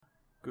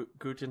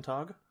Guten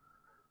Tag?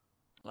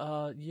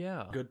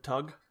 Yeah. Good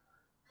tug?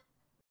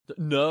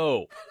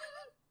 No.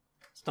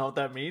 That's not what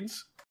that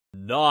means?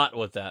 Not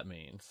what that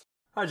means.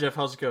 Hi, Jeff.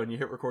 How's it going? You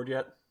hit record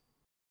yet?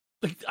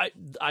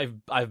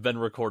 I've been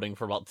recording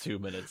for about 2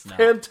 minutes now.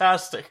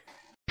 Fantastic.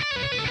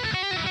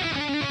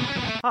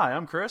 Hi,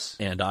 I'm Chris.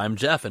 And I'm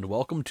Jeff, and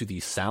welcome to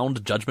the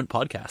Sound Judgment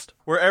Podcast,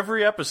 where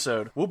every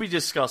episode we'll be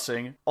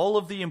discussing all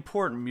of the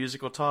important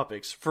musical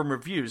topics, from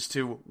reviews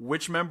to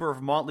which member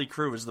of Motley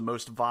Crue is the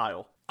most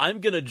vile. I'm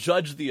gonna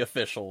judge the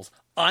officials.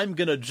 I'm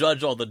gonna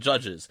judge all the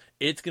judges.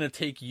 It's gonna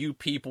take you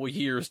people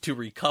years to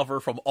recover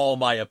from all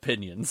my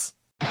opinions.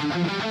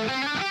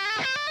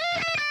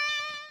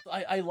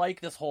 I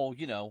like this whole,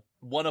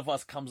 one of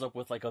us comes up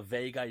with like a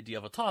vague idea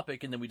of a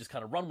topic, and then we just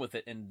kind of run with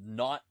it and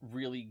not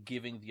really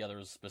giving the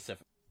others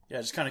specific.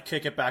 Yeah, just kind of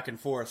kick it back and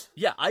forth.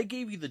 Yeah, I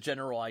gave you the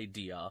general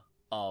idea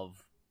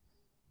of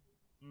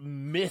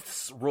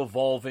myths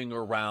revolving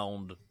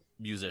around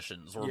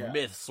musicians, or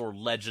myths or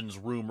legends,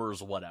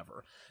 rumors,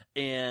 whatever.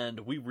 And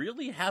we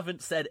really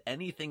haven't said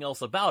anything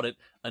else about it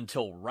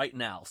until right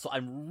now. So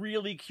I'm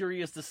really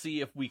curious to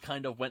see if we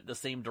kind of went the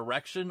same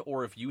direction,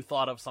 or if you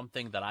thought of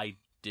something that I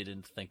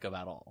didn't think of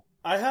at all.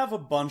 I have a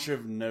bunch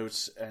of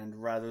notes, and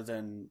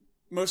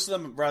most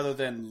of them, rather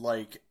than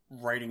like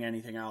writing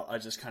anything out, I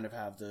just kind of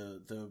have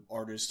the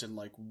artist and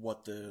like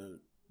what the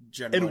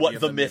general and what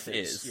the myth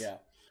is.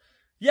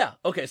 Yeah,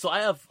 okay, so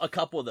I have a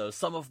couple of those.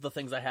 Some of the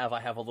things I have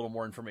a little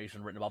more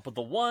information written about. But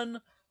the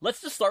one,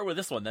 let's just start with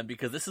this one then,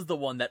 because this is the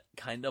one that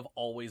kind of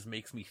always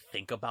makes me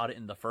think about it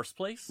in the first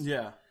place.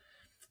 Yeah.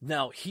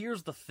 Now,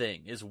 here's the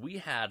thing, is we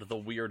had the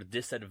weird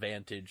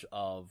disadvantage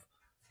of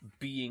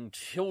being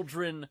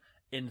children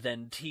and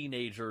then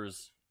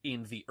teenagers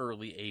in the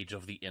early age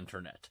of the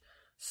internet.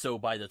 So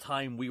by the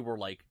time we were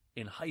like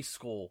in high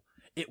school,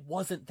 it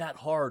wasn't that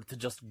hard to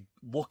just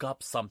look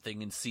up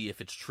something and see if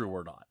it's true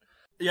or not.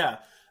 Yeah.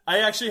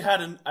 I actually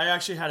had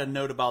a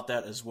note about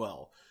that as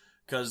well,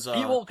 because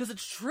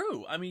it's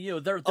true. I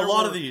mean, there a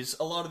lot of these,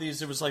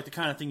 it was like the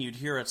kind of thing you'd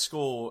hear at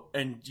school,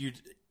 and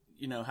you'd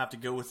have to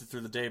go with it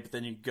through the day, but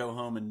then you'd go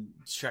home and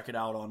check it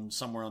out on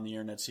somewhere on the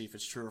internet, see if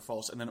it's true or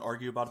false, and then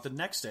argue about it the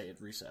next day at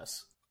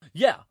recess.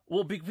 Yeah,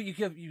 well,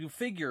 you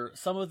figure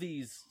some of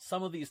these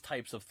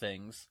types of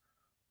things,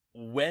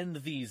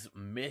 when these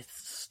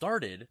myths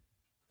started,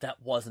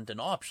 that wasn't an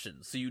option.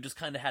 So you just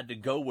kind of had to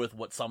go with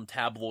what some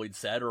tabloid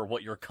said or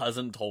what your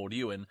cousin told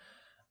you, and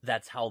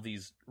that's how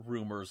these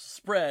rumors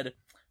spread.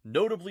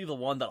 Notably, the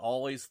one that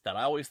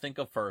I always think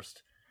of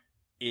first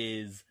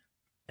is,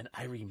 and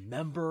I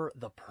remember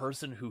the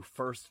person who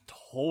first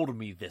told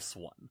me this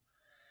one,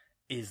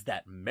 is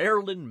that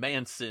Marilyn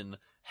Manson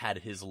had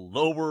his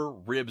lower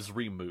ribs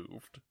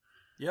removed.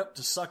 Yep,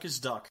 to suck his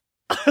duck.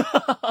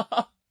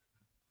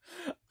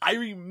 I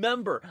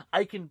remember,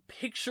 I can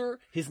picture,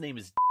 his name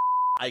is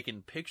I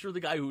can picture the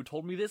guy who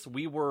told me this.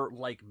 We were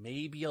like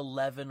maybe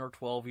 11 or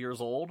 12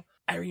 years old.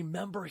 I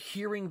remember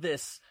hearing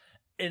this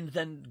and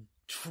then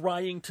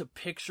trying to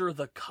picture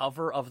the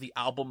cover of the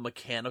album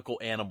Mechanical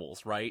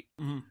Animals, right?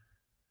 Mm-hmm.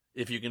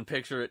 If you can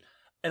picture it.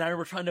 And I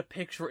remember trying to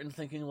picture it and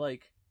thinking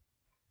like,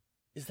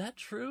 is that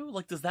true?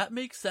 Like, does that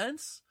make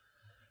sense?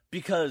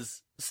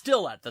 Because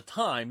still at the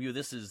time,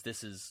 this is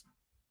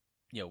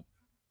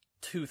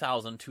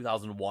 2000,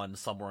 2001,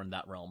 somewhere in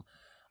that realm.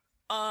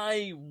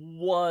 I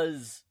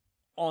was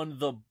on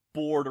the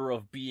border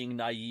of being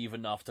naive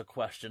enough to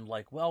question,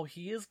 like, well,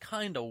 he is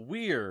kind of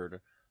weird,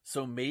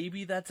 so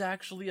maybe that's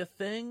actually a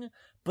thing?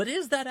 But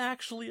is that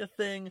actually a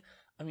thing?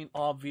 I mean,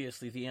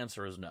 obviously the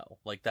answer is no.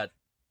 Like, that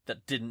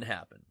didn't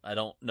happen. I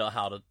don't know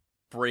how to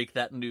break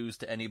that news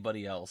to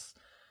anybody else.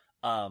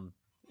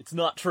 It's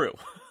not true.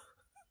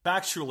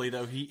 Factually,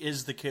 though, he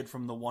is the kid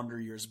from the Wonder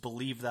Years.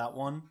 Believe that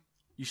one.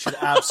 You should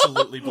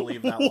absolutely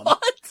believe that one.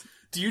 What?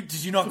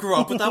 Did you not grow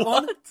up with that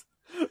one?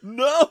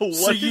 No.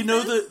 So you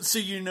know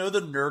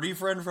the nerdy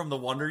friend from the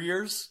Wonder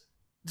Years?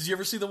 Did you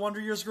ever see the Wonder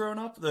Years growing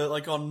up?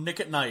 Like on Nick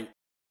at Night.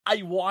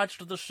 I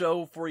watched the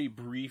show for a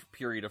brief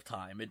period of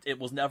time. It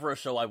was never a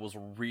show I was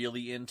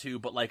really into,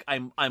 but like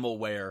I'm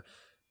aware.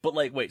 But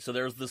like, wait, so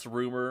there's this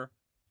rumor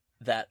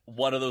that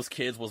one of those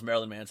kids was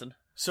Marilyn Manson?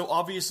 So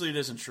obviously it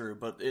isn't true,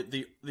 but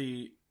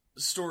the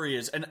story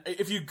is, and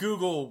if you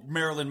Google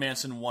Marilyn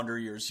Manson Wonder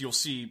Years, you'll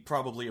see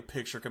probably a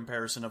picture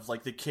comparison of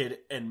like the kid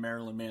and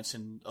Marilyn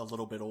Manson a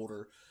little bit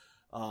older.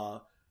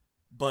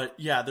 But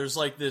yeah, there's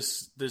like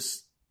this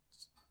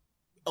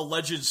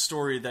alleged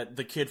story that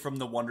the kid from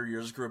the Wonder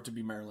Years grew up to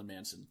be Marilyn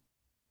Manson.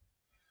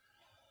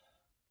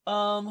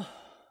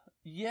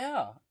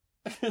 Yeah.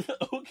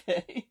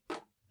 Okay.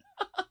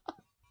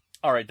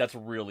 All right, that's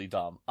really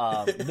dumb.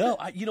 No,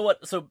 you know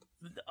what? So,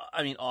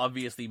 I mean,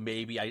 obviously,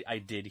 maybe I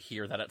did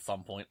hear that at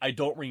some point. I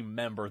don't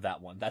remember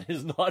that one. That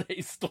is not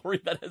a story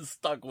that has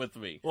stuck with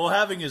me. Well,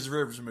 having his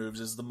ribs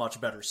removed is the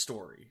much better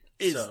story.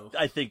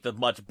 I think, the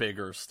much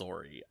bigger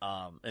story.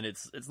 And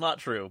it's not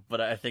true, but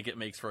I think it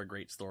makes for a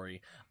great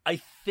story. I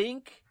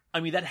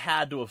mean, that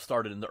had to have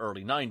started in the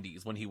early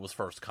 90s when he was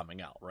first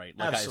coming out, right?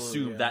 Like,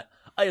 absolutely,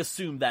 I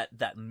assume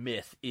that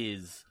myth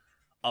is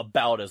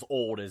about as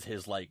old as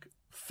his, like,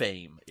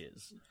 fame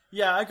is.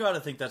 Yeah, I gotta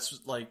think that's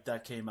like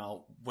that came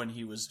out when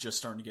he was just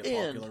starting to get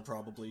popular,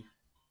 probably.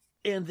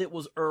 And it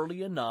was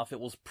early enough. It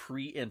was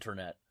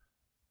pre-internet.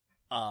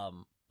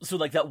 So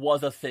like that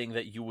was a thing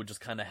that you would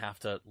just kind of have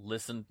to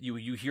listen. You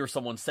hear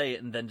someone say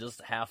it and then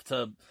just have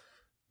to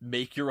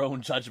make your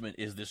own judgment.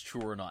 Is this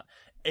true or not?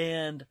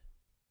 And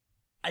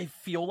I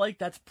feel like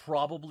that's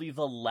probably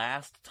the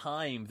last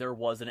time there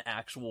was an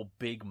actual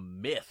big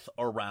myth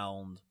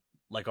around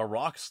like a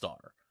rock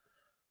star.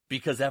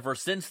 Because ever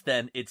since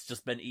then, it's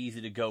just been easy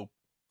to go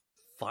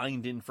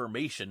find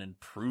information and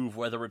prove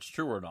whether it's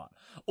true or not.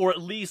 Or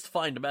at least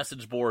find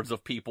message boards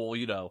of people,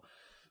 you know,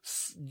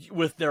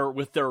 with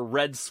their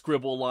red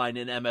scribble line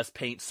in MS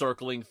Paint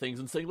circling things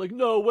and saying, like,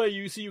 no way,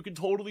 you can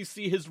totally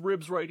see his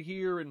ribs right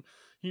here, and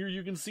here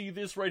you can see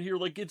this right here,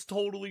 like, it's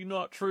totally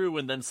not true.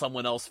 And then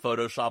someone else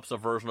photoshops a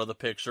version of the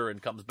picture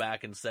and comes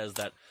back and says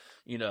that,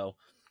 you know,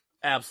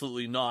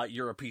 absolutely not,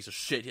 you're a piece of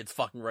shit, it's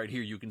fucking right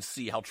here, you can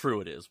see how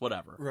true it is,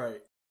 whatever.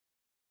 Right.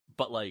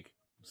 But, like,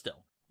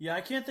 still. Yeah,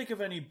 I can't think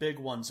of any big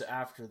ones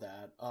after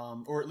that,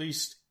 or at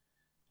least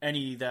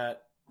any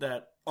that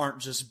aren't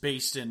just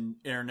based in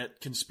internet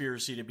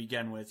conspiracy to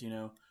begin with, you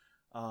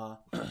know,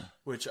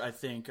 which I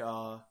think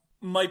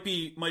might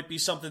be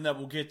something that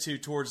we'll get to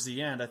towards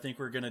the end. I think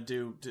we're gonna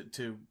do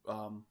to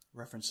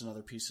reference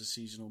another piece of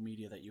seasonal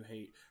media that you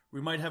hate. We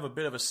might have a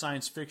bit of a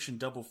science fiction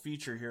double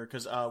feature here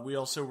because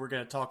we're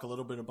going to talk a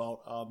little bit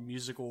about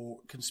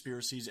musical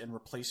conspiracies and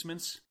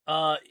replacements.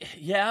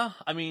 Yeah,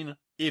 I mean,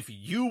 if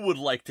you would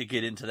like to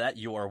get into that,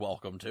 you are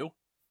welcome to.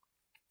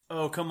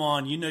 Oh, come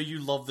on. You know you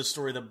love the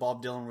story that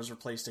Bob Dylan was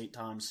replaced 8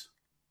 times.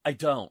 I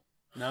don't.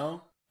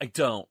 No? I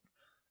don't.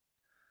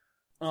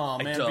 Oh,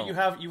 man,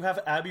 but you have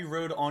Abbey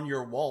Road on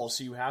your wall,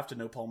 so you have to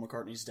know Paul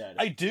McCartney's dead.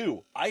 I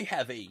do. I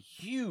have a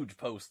huge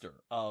poster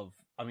of...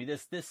 I mean,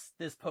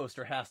 this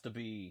poster has to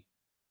be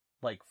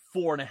like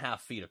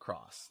 4.5 feet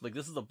across. Like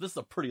this is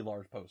a pretty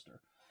large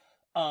poster.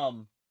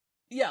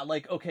 Yeah,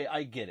 like okay,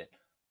 I get it.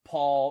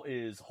 Paul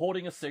is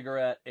holding a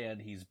cigarette and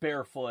he's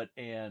barefoot,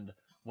 and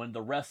when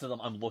the rest of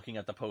them, I'm looking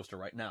at the poster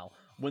right now.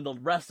 When the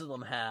rest of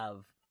them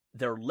have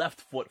their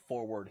left foot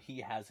forward, he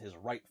has his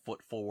right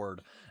foot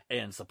forward,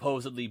 and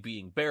supposedly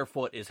being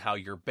barefoot is how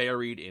you're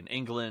buried in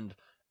England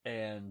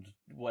and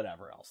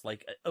whatever else.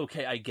 Like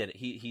okay, I get it.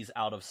 He's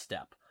out of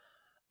step.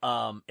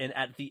 And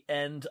at the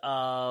end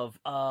of,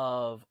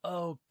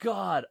 oh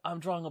god, I'm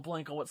drawing a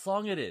blank on what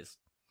song it is.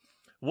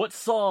 What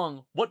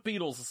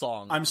Beatles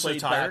song? I'm So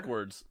Tired?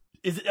 Backwards.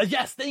 Is it,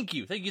 yes, thank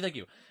you.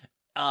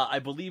 I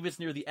believe it's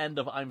near the end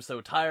of I'm So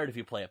Tired. If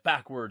you play it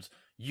backwards,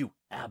 you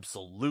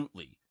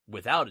absolutely,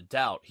 without a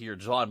doubt, hear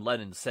John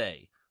Lennon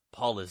say,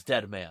 Paul is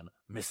dead, man.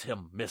 Miss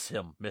him, miss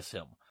him, miss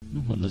him.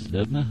 Paul is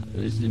dead, man.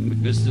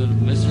 Miss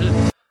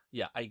him.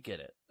 Yeah, I get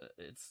it.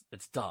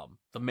 It's dumb.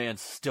 The man's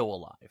still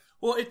alive.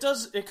 Well,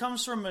 it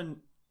comes from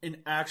an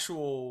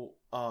actual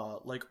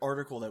like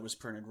article that was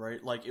printed,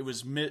 right? Like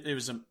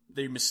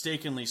they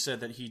mistakenly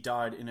said that he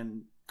died in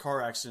a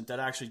car accident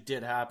that actually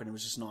did happen. It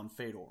was just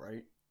non-fatal,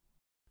 right?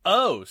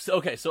 Oh, so,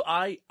 okay. So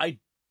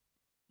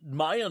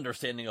my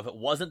understanding of it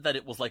wasn't that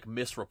it was like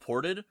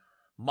misreported.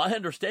 My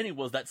understanding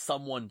was that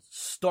someone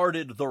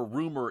started the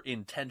rumor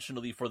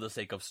intentionally for the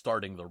sake of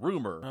starting the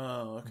rumor.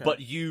 Oh, okay.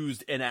 But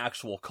used an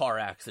actual car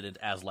accident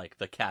as like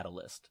the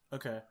catalyst.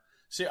 Okay.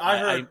 See,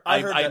 I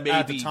heard that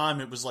at the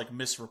time it was like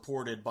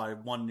misreported by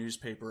one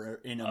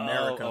newspaper in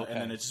America, okay.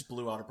 And then it just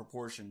blew out of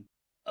proportion.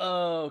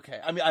 Okay.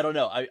 I mean, I don't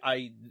know.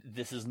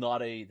 This is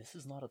not a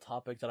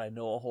topic that I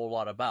know a whole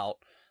lot about,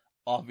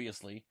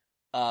 obviously.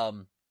 I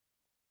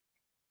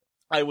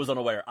was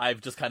unaware. I've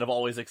just kind of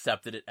always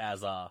accepted it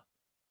as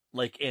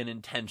like an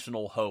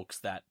intentional hoax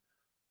that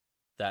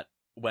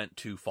went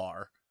too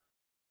far.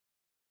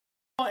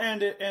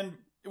 And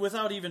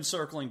without even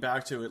circling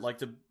back to it, like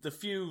the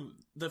few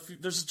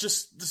there's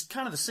just this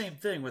kind of the same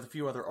thing with a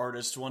few other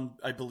artists. One,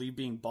 I believe,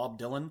 being Bob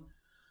Dylan,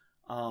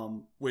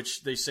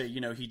 which they say, you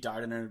know, he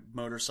died in a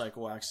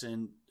motorcycle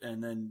accident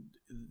and then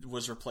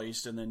was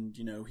replaced, and then,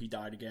 you know, he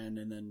died again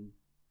and then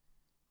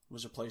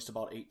was replaced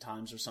about 8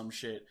 times or some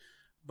shit.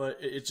 But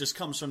it just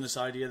comes from this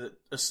idea that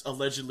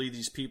allegedly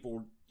these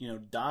people, you know,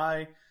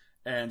 die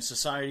and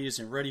society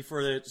isn't ready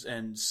for it,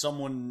 and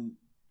someone,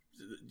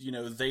 you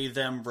know,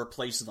 them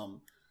replace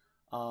them.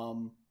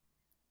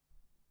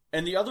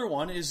 And the other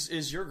one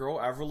is your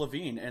girl, Avril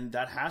Lavigne, and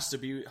that has to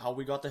be how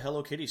we got the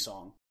Hello Kitty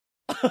song.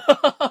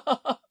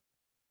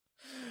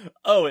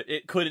 Oh,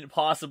 it couldn't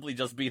possibly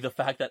just be the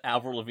fact that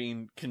Avril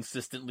Lavigne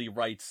consistently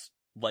writes,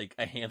 like,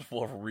 a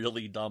handful of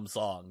really dumb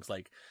songs.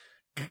 Like,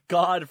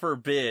 God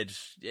forbid,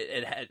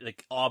 it had,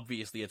 like,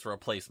 obviously it's a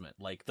replacement.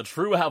 Like, the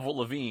true Avril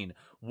Lavigne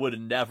would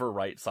never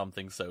write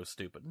something so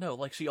stupid. No,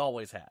 like, she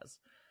always has.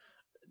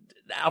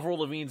 Avril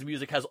Lavigne's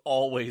music has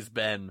always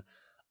been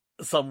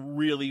some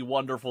really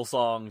wonderful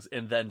songs,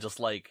 and then just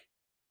like,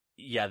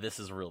 yeah, this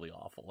is really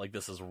awful. Like,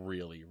 this is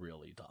really,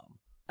 really dumb.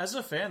 As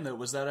a fan, though,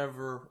 was that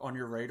ever on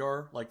your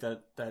radar? Like,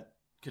 that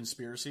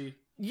conspiracy?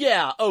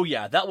 Yeah, oh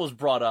yeah, that was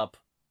brought up.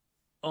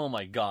 Oh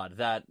my god,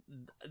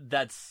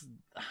 that's...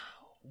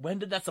 when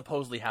did that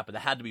supposedly happen?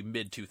 That had to be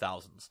mid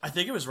 2000s. I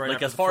think it was right Like,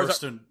 after as far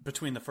as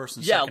between the first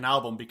and Yeah, second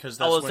album, because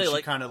I that's would when say,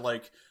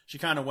 she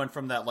kind of went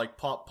from that like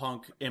pop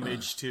punk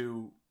image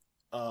to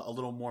a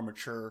little more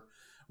mature.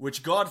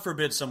 Which, God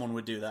forbid, someone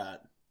would do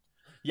that.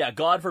 Yeah,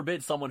 God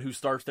forbid someone who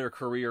starts their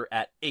career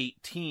at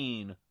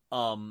 18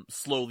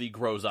 slowly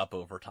grows up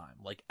over time.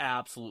 Like,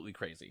 absolutely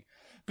crazy.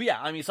 But yeah,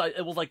 I mean, so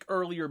it was like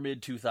earlier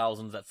mid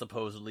 2000s that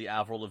supposedly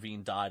Avril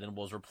Lavigne died and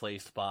was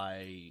replaced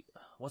by,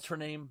 what's her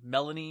name?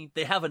 Melanie?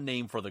 They have a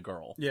name for the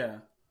girl. Yeah.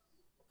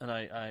 And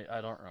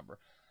I don't remember.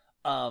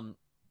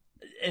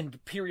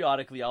 And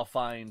periodically I'll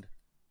find,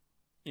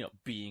 you know,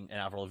 being an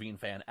Avril Lavigne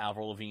fan,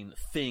 Avril Lavigne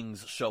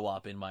things show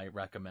up in my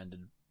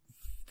recommended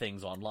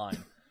things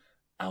online.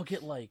 I'll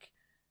get like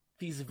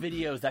these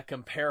videos that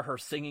compare her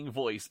singing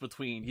voice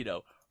between, you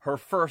know, her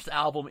first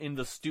album in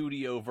the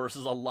studio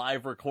versus a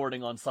live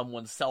recording on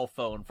someone's cell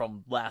phone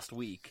from last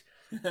week.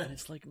 And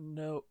it's like,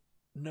 no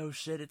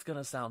shit, it's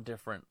gonna sound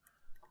different.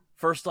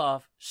 First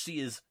off, she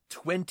is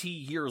 20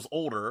 years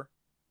older.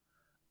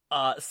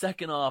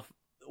 Second off,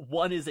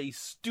 one is a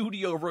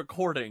studio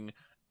recording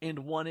and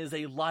one is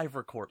a live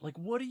record. Like,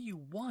 what do you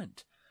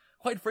want?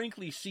 Quite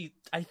frankly,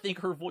 I think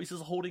her voice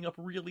is holding up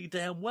really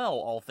damn well,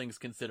 all things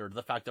considered.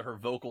 The fact that her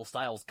vocal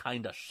style's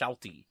kinda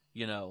shouty,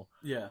 you know?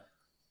 Yeah.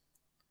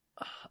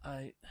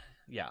 I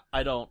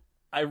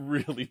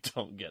really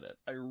don't get it.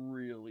 I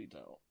really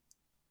don't.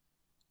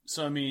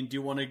 So, I mean,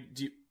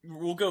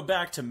 we'll go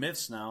back to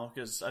myths now,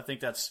 because I think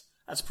that's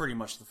pretty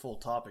much the full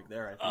topic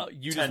there. I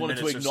think you just wanted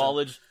to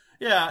acknowledge.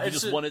 Yeah,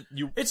 It's one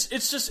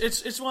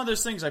of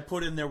those things I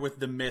put in there with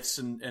the myths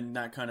and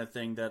that kind of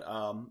thing that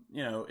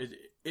you know,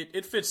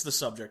 it fits the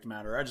subject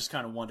matter. I just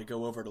kind of wanted to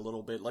go over it a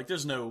little bit. Like,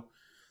 there's no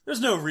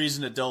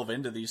reason to delve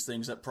into these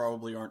things that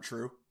probably aren't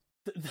true.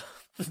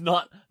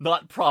 Not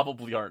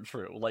probably aren't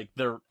true. Like,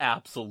 they're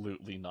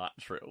absolutely not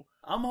true.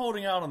 I'm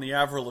holding out on the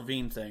Avril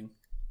Lavigne thing.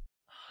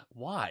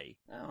 Why?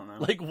 I don't know.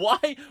 Like,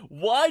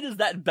 why does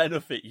that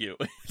benefit you?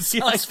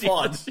 Sounds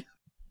fun.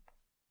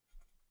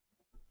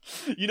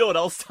 You know what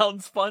else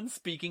sounds fun?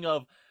 Speaking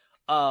of,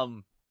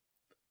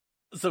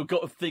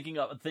 thinking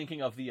of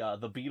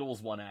the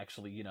Beatles one,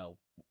 actually, you know,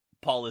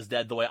 Paul is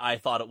dead, the way I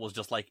thought it was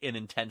just like an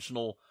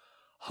intentional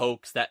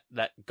hoax that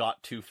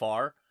got too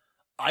far.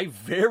 I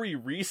very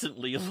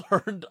recently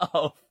learned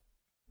of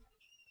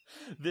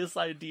this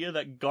idea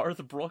that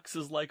Garth Brooks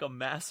is like a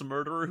mass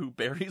murderer who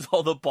buries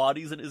all the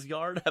bodies in his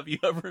yard. Have you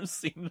ever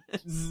seen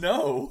this?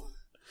 No.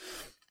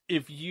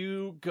 If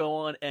you go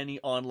on any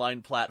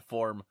online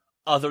platform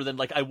other than,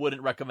 like, I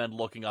wouldn't recommend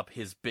looking up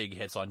his big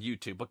hits on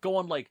YouTube, but go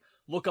on, like,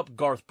 look up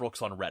Garth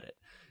Brooks on Reddit.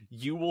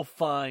 You will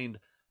find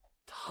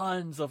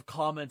tons of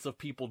comments of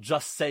people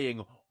just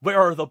saying, "Where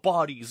are the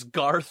bodies,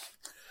 Garth?"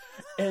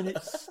 And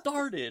it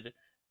started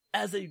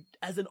as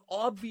an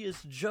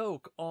obvious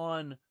joke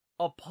on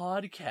a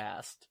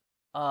podcast.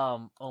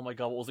 Oh my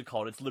god, what was it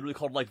called? It's literally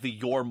called like the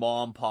Your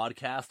Mom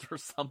podcast or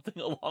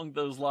something along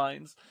those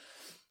lines,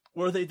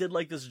 where they did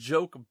like this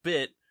joke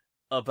bit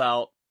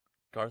about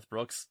Garth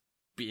Brooks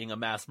being a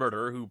mass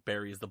murderer who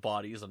buries the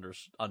bodies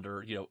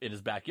under you know, in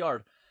his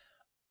backyard.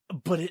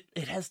 But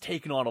it has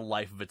taken on a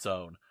life of its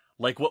own.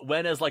 Like, what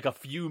went as like a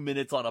few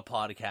minutes on a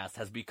podcast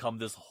has become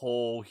this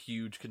whole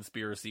huge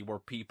conspiracy where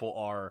people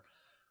are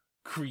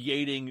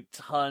creating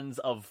tons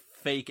of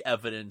fake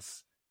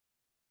evidence.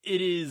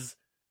 It is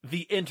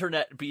the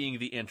internet being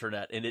the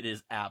internet, and it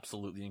is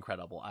absolutely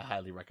incredible. I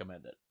highly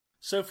recommend it.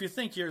 So if you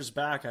think years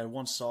back, I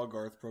once saw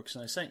Garth Brooks,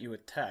 and I sent you a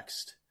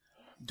text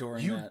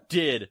during that. You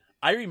did.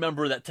 I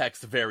remember that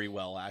text very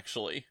well,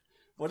 actually.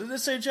 What did it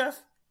say,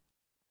 Jeff?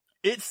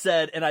 It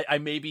said, and I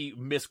may be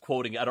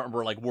misquoting it, I don't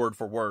remember like word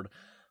for word,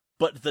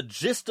 but the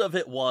gist of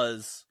it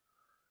was,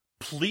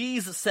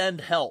 please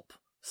send help.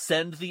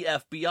 Send the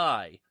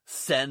FBI.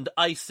 Send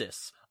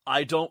ISIS.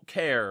 I don't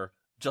care.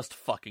 Just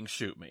fucking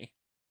shoot me.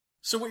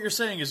 So what you're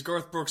saying is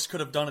Garth Brooks could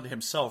have done it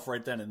himself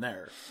right then and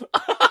there.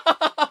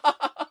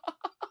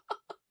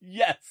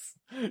 Yes.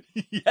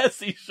 Yes,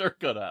 he sure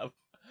could have.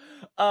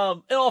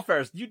 In all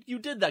fairness, you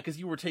did that because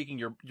you were taking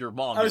your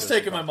mom. I was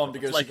taking my mom to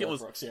go see Garth Garth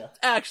Brooks, yeah.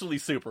 Actually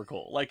super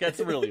cool. Like, that's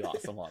really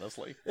awesome,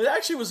 honestly. It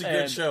actually was a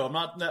good show. I'm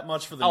not that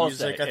much for the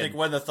music. I think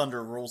When the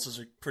Thunder Rolls is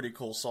a pretty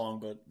cool song,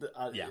 but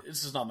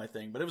this is not my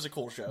thing. But it was a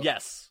cool show.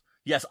 Yes.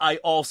 Yes, I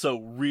also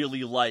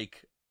really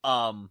like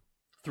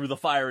Through the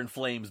Fire and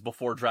Flames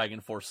Before Dragon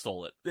Force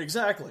Stole It.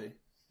 Exactly.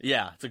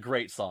 Yeah, it's a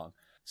great song.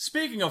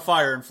 Speaking of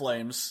Fire and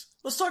Flames,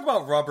 let's talk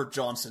about Robert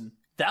Johnson.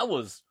 That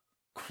was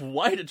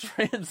quite a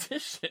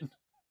transition.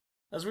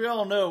 As we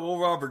all know,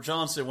 old Robert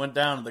Johnson went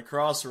down to the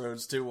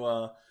crossroads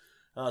to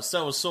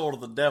sell his soul to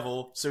the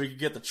devil so he could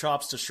get the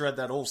chops to shred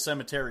that old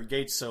Cemetery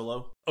Gates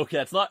solo. Okay,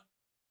 that's not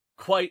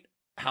quite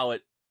how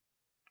it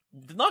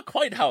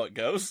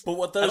goes. But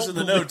what those in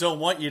the know don't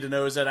want you to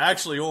know is that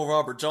actually old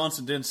Robert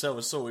Johnson didn't sell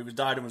his soul. He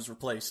died and was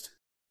replaced.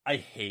 I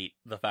hate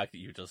the fact that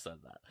you just said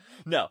that.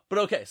 No, but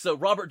okay, so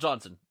Robert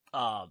Johnson,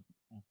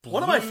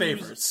 one of my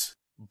favorites.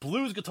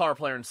 Blues guitar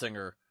player and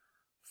singer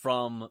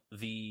from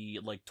the,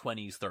 like,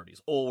 20s,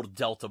 30s. Old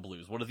Delta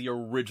blues. One of the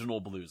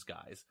original blues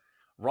guys.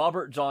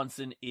 Robert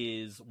Johnson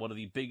is one of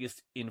the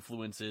biggest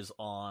influences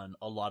on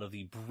a lot of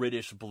the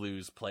British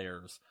blues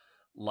players,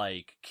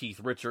 like Keith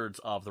Richards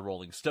of the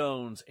Rolling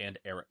Stones and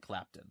Eric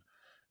Clapton.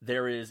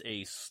 There is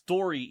a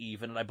story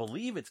even, and I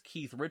believe it's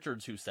Keith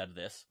Richards who said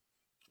this,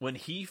 when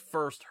he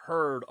first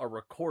heard a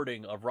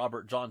recording of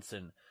Robert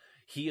Johnson,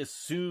 he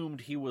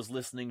assumed he was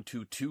listening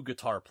to two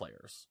guitar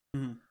players.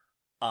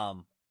 Mm-hmm.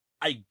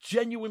 I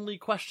genuinely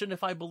question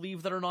if I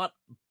believe that or not.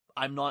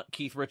 I'm not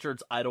Keith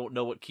Richards. I don't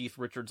know what Keith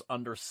Richards'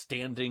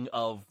 understanding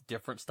of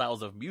different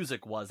styles of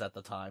music was at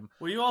the time.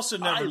 Well, you also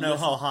never know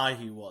how high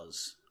he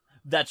was.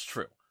 That's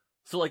true.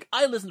 So, like,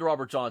 I listen to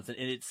Robert Johnson,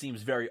 and it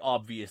seems very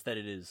obvious that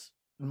it is,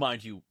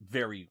 mind you,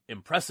 very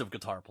impressive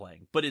guitar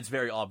playing, but it's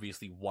very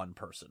obviously one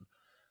person.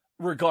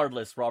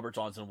 Regardless, Robert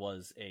Johnson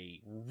was a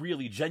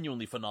really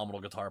genuinely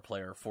phenomenal guitar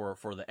player for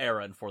the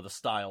era and for the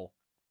style.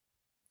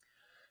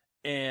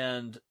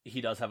 And he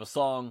does have a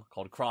song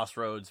called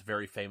Crossroads,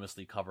 very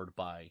famously covered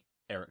by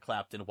Eric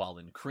Clapton while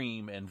in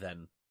Cream, and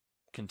then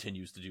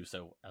continues to do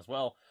so as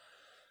well.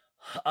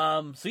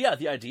 So yeah,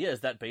 the idea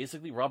is that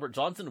basically Robert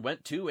Johnson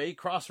went to a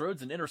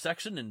crossroads, an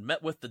intersection, and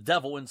met with the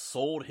devil and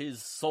sold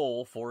his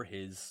soul for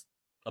his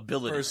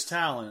ability. For his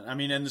talent. I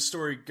mean, and the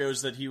story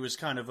goes that he was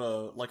kind of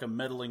a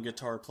meddling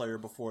guitar player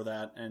before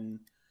that, and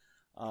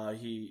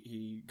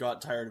he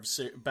got tired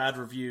of bad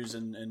reviews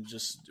and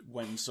just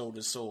went and sold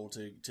his soul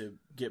to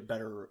get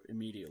better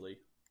immediately.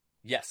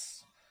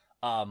 Yes.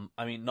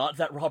 I mean, not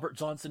that Robert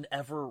Johnson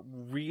ever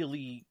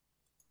really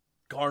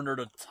garnered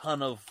a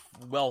ton of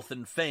wealth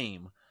and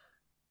fame.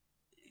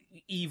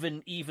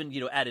 Even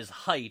at his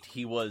height,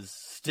 he was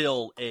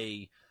still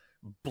a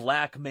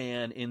black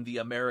man in the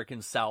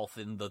American South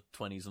in the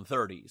 20s and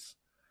 30s.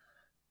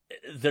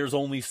 There's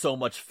only so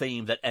much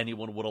fame that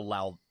anyone would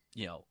allow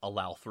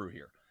through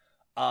here.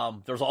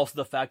 There's also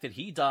the fact that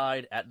he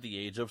died at the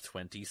age of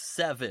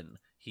 27.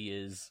 He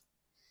is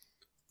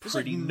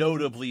pretty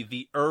notably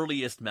the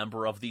earliest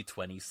member of the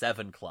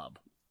 27 Club.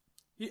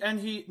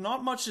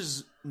 Not much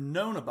is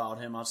known about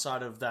him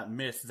outside of that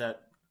myth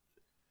that,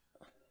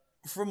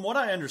 from what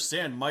I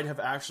understand, might have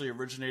actually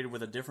originated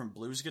with a different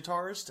blues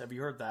guitarist. Have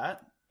you heard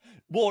that?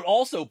 Well, it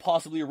also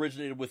possibly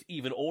originated with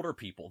even older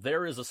people.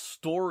 There is a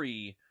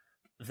story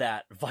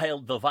that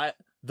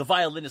the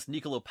violinist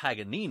Niccolo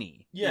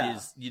Paganini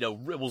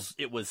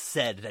it was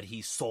said that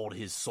he sold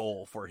his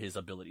soul for his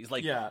abilities.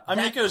 Like, yeah, I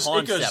mean, it goes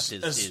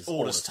as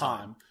old as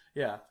time.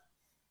 Yeah.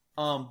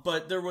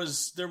 But there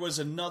was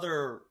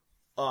another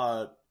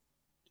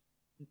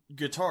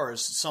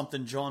guitarist,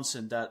 something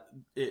Johnson, that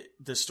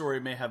the story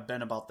may have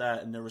been about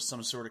that, and there was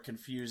some sort of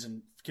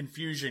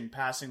confusion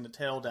passing the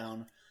tale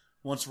down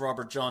once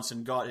Robert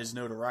Johnson got his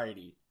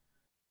notoriety.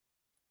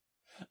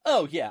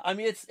 Oh yeah, I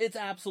mean it's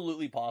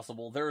absolutely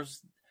possible.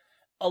 There's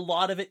a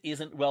lot of it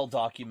isn't well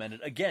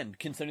documented. Again,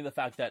 considering the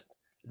fact that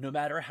no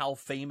matter how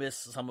famous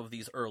some of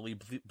these early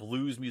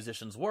blues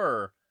musicians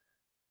were,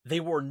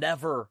 they were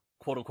never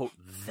quote unquote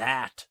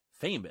that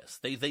famous.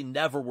 They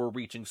never were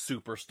reaching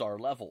superstar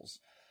levels.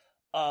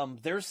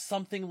 There's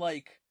something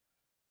like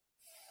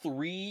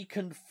 3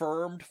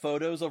 confirmed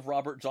photos of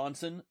Robert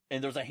Johnson,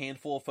 and there's a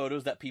handful of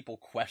photos that people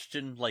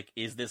question, like,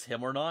 is this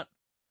him or not?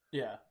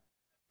 Yeah.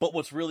 But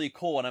what's really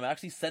cool, and I'm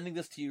actually sending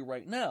this to you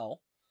right now,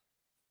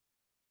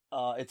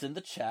 it's in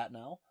the chat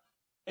now,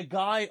 a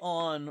guy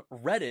on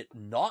Reddit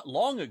not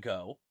long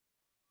ago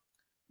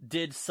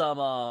did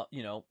some,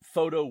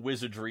 photo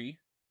wizardry.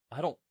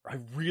 I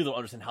really don't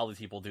understand how these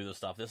people do this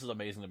stuff. This is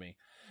amazing to me.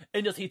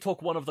 And he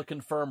took one of the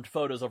confirmed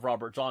photos of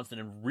Robert Johnson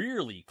and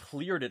really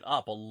cleared it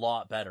up a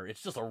lot better.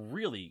 It's just a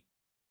really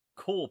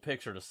cool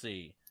picture to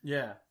see.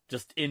 Yeah.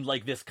 Just in,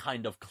 like, this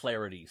kind of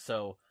clarity.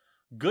 So,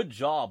 good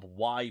job,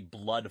 Y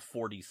Blood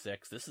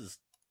 46. This is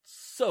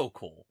so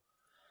cool.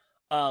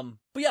 But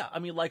yeah, I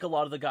mean, like a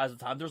lot of the guys at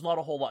the time, there's not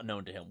a whole lot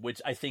known to him,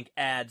 which I think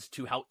adds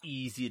to how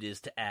easy it is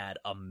to add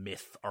a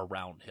myth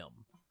around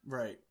him.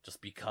 Right.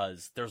 Just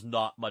because there's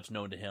not much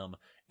known to him,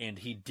 and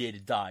he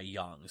did die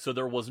young. So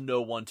there was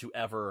no one to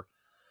ever,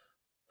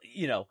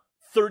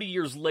 30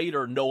 years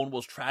later, no one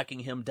was tracking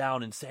him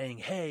down and saying,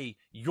 hey,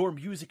 your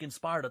music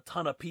inspired a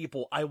ton of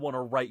people. I want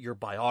to write your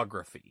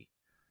biography.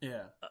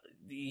 Yeah.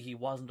 He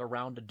wasn't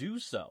around to do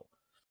so.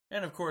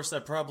 And of course,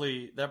 that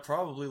probably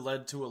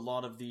led to a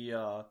lot of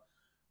the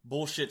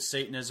bullshit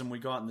Satanism we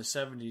got in the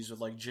 70s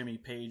with, like, Jimmy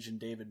Page and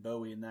David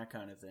Bowie and that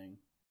kind of thing.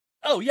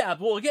 Oh yeah,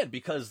 well again,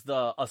 because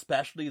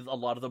especially a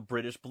lot of the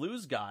British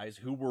blues guys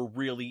who were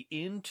really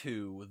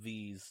into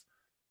these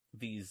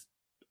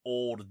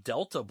old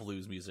Delta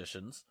blues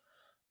musicians,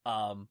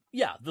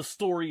 the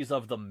stories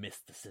of the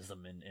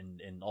mysticism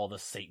and all the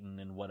Satan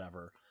and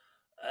whatever,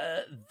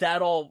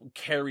 that all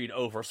carried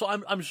over. So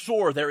I'm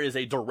sure there is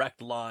a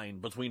direct line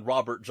between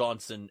Robert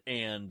Johnson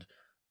and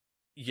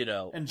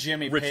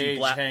Jimmy Richie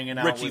Page hanging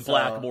out Richie with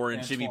Blackmore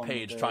and Antoine Jimmy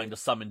Page LaVey, trying to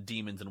summon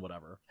demons and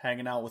whatever.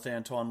 hanging out with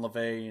Antoine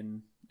LaVey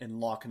and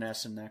Loch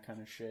Ness and that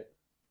kind of shit.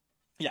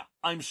 Yeah,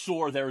 I'm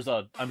sure there is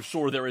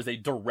a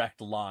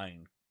direct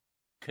line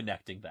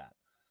connecting that.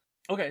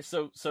 Okay,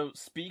 so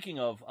speaking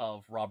of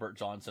Robert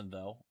Johnson,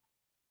 though,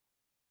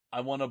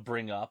 I want to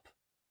bring up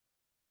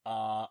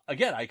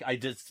Again,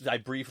 I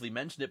briefly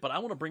mentioned it, but I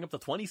want to bring up the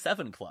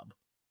 27 Club.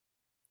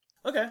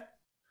 Okay.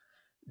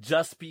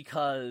 Just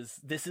because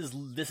this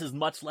is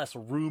much less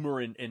rumor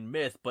and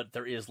myth, but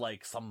there is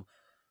like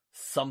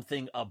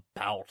something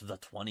about the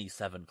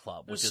 27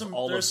 Club, which is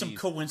all there's of some these...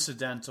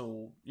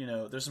 coincidental,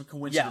 there's some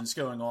coincidence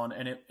going on,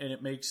 and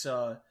it makes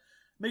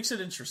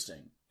it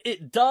interesting.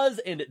 It does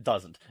and it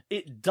doesn't.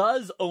 It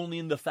does only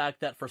in the fact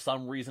that for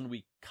some reason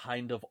we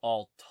kind of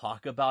all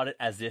talk about it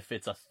as if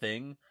it's a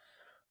thing.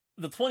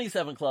 The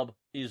 27 Club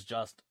is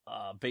just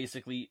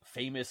basically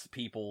famous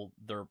people.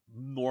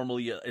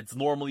 It's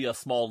normally a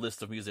small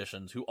list of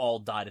musicians who all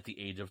died at the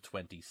age of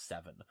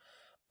 27.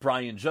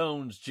 Brian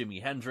Jones,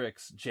 Jimi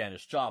Hendrix,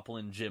 Janis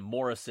Joplin, Jim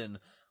Morrison,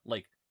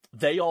 like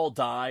they all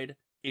died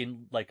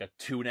in like a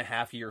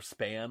 2.5 year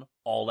span,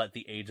 all at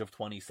the age of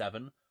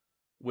 27.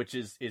 Which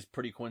is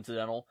pretty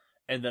coincidental.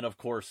 And then, of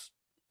course,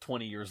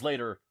 20 years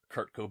later,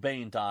 Kurt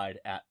Cobain died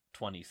at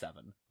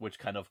 27, which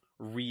kind of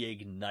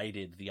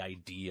reignited the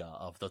idea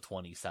of the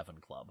 27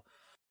 Club.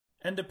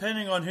 And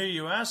depending on who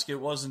you ask, it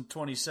wasn't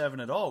 27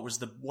 at all. It was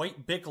the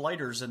white Bic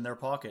lighters in their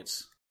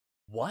pockets.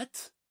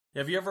 What?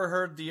 Have you ever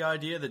heard the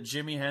idea that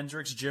Jimi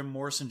Hendrix, Jim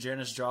Morrison,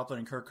 Janis Joplin,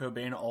 and Kurt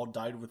Cobain all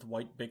died with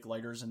white Bic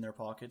lighters in their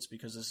pockets?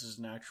 Because this is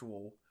an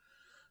actual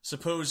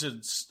supposed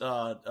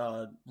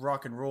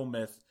rock and roll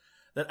myth.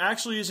 That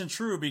actually isn't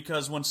true,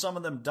 because when some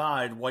of them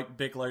died, white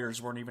Bic lighters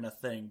weren't even a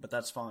thing, but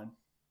that's fine.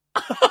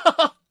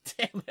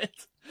 Damn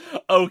it.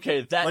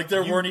 Okay,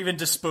 weren't even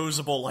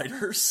disposable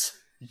lighters.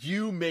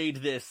 You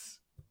made this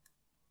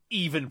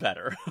even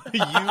better.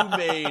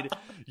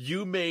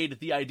 you made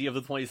the idea of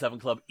the 27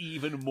 Club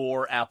even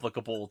more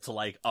applicable to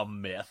like a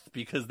myth,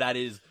 because that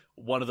is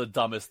one of the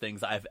dumbest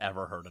things I've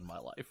ever heard in my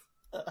life.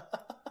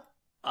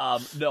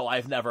 No,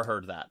 I've never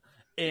heard that.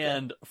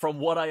 And from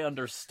what I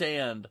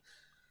understand,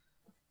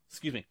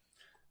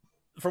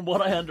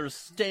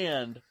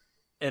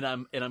 and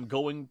I'm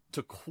going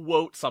to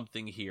quote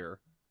something here.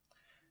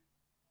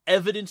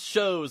 Evidence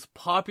shows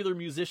popular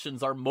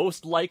musicians are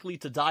most likely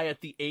to die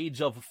at the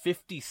age of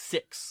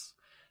 56.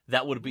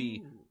 That would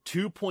be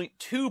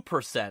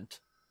 2.2%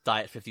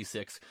 die at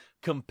 56,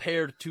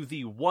 compared to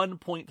the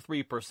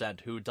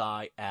 1.3% who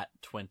die at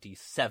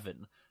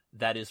 27.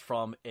 That is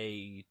from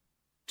a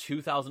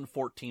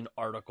 2014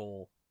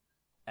 article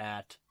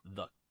at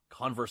The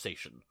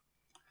Conversation.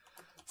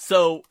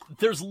 So,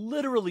 there's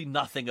literally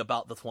nothing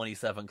about the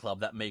 27 Club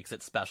that makes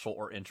it special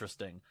or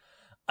interesting.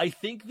 I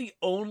think the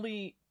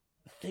only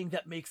thing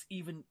that makes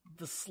even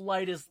the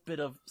slightest bit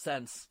of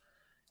sense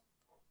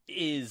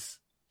is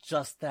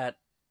just that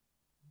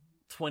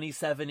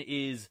 27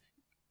 is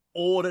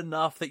old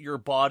enough that your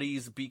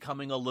body's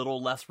becoming a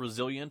little less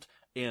resilient,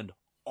 and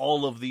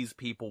all of these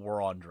people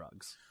were on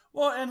drugs.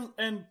 Well,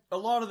 and a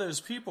lot of those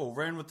people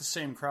ran with the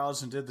same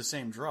crowds and did the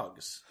same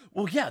drugs.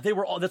 Well, yeah, they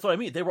were all, that's what I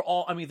mean. They were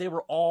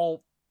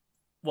all,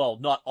 well,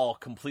 not all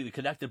completely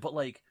connected, but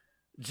like,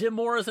 Jim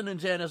Morrison and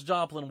Janis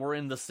Joplin were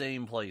in the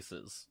same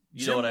places.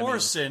 You know what I mean? Jim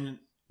Morrison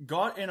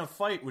got in a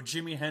fight with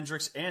Jimi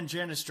Hendrix and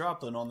Janis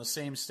Joplin on the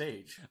same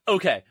stage.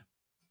 Okay,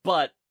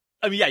 but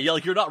I mean, yeah,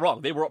 like you're not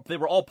wrong. They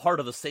were all part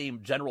of the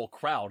same general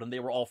crowd, and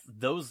they were all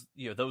those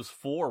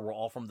four were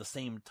all from the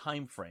same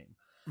time frame.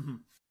 Mm-hmm.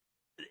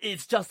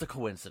 It's just a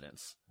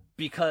coincidence,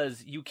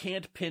 because you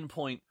can't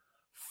pinpoint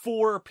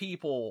 4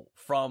 people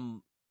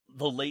from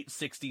the late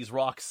 60s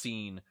rock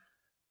scene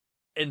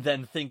and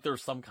then think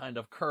there's some kind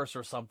of curse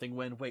or something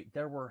when, wait,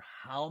 there were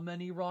how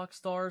many rock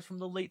stars from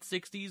the late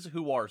 60s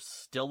who are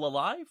still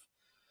alive?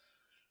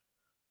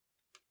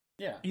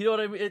 Yeah. You know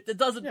what I mean? It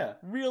doesn't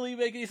really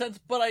make any sense,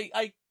 but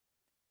I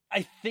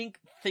think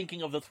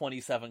thinking of the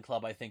 27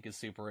 Club, I think, is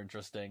super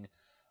interesting.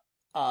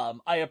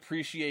 I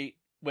appreciate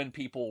when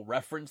people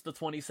reference the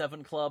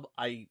 27 Club.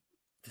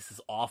 This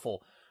is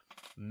awful.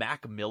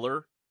 Mac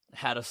Miller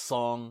had a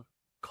song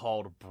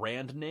called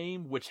Brand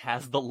Name, which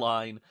has the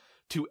line,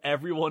 To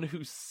everyone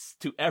who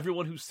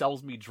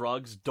sells me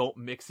drugs, don't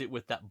mix it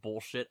with that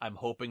bullshit. I'm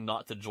hoping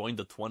not to join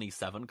the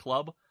 27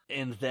 Club.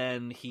 And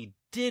then he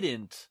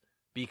didn't,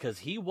 because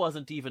he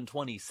wasn't even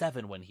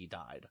 27 when he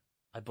died.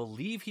 I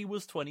believe he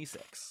was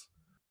 26.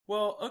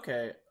 Well,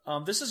 okay.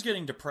 This is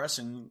getting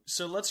depressing.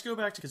 So let's go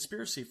back to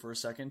conspiracy for a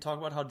second and talk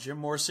about how Jim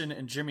Morrison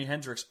and Jimi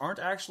Hendrix aren't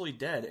actually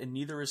dead, and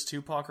neither is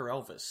Tupac or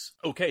Elvis.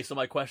 Okay, so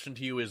my question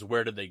to you is,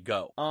 where did they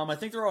go? I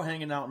think they're all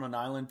hanging out on an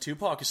island.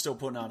 Tupac is still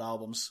putting out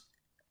albums.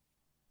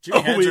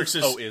 Jimi Hendrix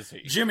is he?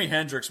 Jimi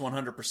Hendrix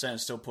 100%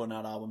 is still putting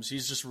out albums.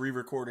 He's just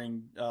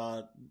re-recording,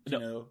 all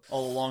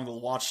along the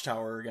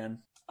Watchtower again.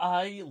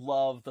 I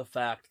love the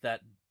fact that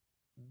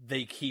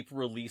they keep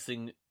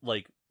releasing,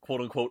 like,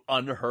 quote-unquote,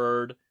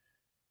 unheard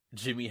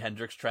Jimi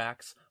Hendrix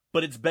tracks,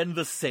 but it's been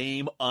the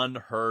same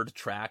unheard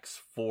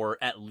tracks for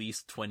at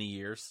least 20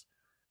 years.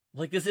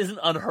 Like, this isn't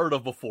unheard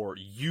of before.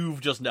 You've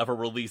just never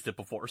released it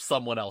before.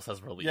 Someone else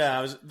has released it.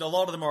 Yeah, a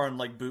lot of them are on,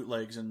 like,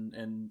 bootlegs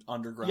and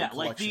underground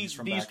collections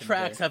from back in the day. These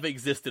tracks have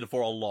existed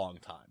for a long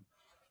time.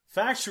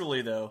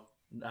 Factually, though,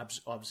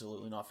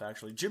 absolutely not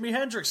factually, Jimi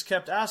Hendrix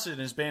kept acid in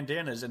his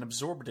bandanas and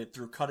absorbed it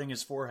through cutting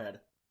his forehead.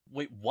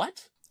 Wait,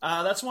 what?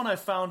 That's one I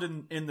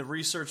found in the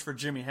research for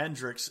Jimi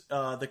Hendrix.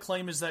 The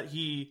claim is that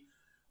he,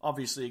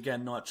 obviously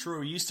again not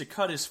true, he used to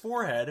cut his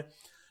forehead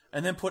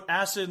and then put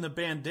acid in the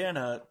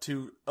bandana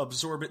to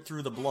absorb it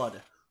through the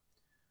blood.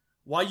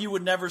 Why you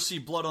would never see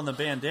blood on the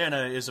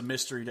bandana is a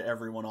mystery to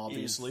everyone,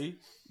 obviously.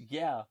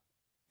 Yeah,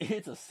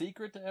 it's a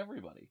secret to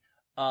everybody.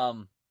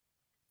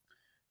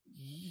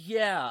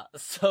 Yeah,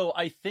 so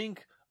I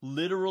think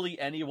literally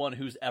anyone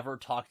who's ever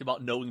talked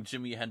about knowing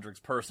Jimi Hendrix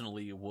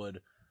personally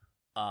would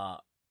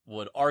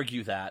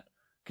argue that,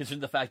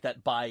 considering the fact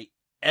that by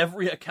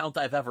every account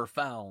I've ever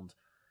found,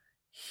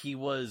 he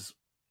was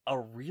a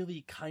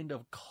really kind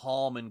of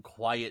calm and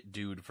quiet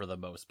dude for the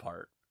most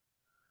part.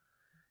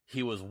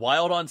 He was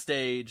wild on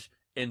stage,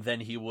 and then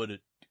he would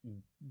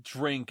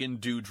drink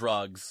and do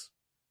drugs,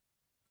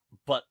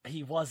 but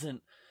he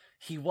wasn't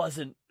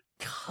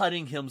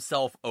cutting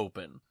himself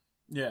open.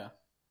 Yeah.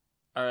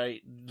 All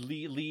right,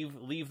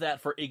 leave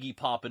that for Iggy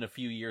Pop in a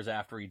few years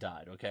after he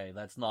died. Okay,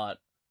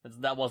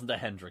 that wasn't a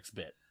Hendrix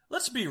bit.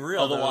 Let's be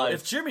real, otherwise, though.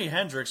 If Jimi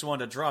Hendrix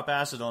wanted to drop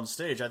acid on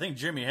stage, I think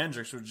Jimi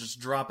Hendrix would just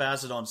drop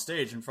acid on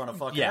stage in front of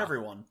fucking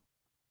everyone.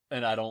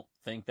 And I don't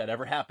think that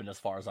ever happened, as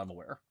far as I'm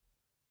aware.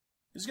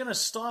 Who's gonna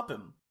stop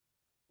him?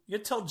 You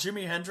tell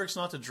Jimi Hendrix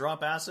not to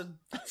drop acid?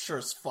 Sure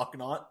as fuck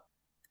not.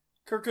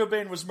 Kurt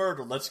Cobain was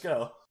murdered. Let's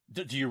go.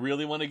 Do you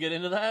really want to get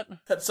into that?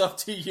 That's up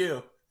to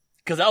you.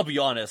 Because I'll be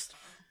honest,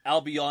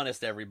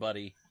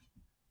 everybody.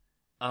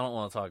 I don't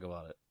want to talk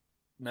about it.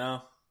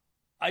 No.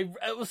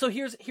 So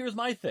here's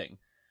my thing.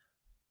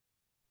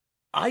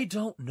 I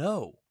don't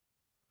know.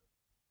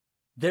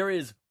 There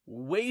is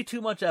way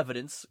too much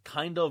evidence,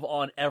 kind of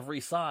on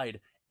every side,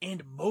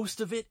 and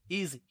most of it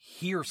is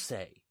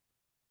hearsay.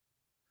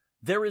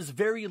 There is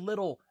very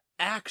little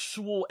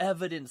actual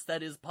evidence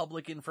that is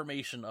public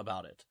information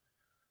about it.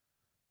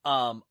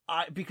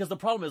 Because the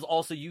problem is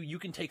also you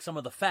can take some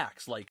of the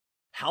facts, like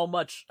how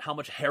much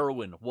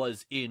heroin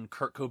was in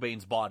Kurt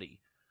Cobain's body.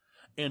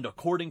 And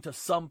according to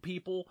some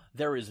people,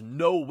 there is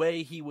no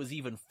way he was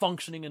even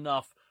functioning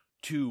enough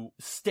to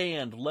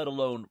stand, let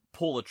alone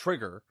pull a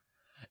trigger.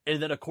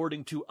 And then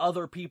according to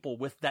other people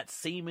with that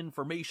same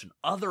information,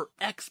 other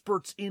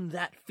experts in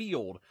that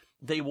field,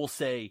 they will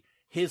say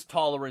his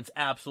tolerance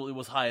absolutely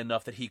was high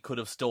enough that he could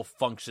have still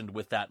functioned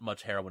with that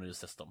much heroin in his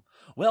system.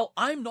 Well,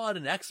 I'm not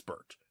an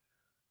expert.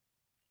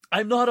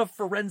 I'm not a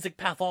forensic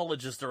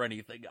pathologist or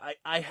anything.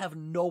 I have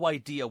no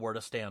idea where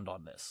to stand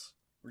on this.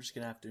 We're just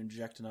gonna have to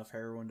inject enough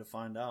heroin to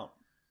find out.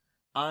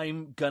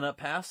 I'm gonna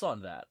pass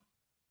on that.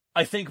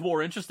 I think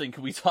more interesting,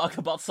 can we talk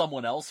about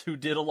someone else who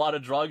did a lot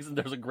of drugs and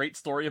there's a great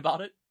story about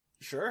it?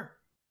 Sure.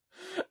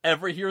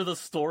 Ever hear the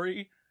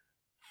story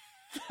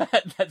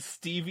that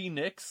Stevie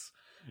Nicks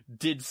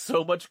did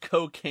so much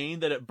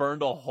cocaine that it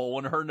burned a hole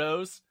in her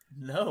nose?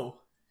 No.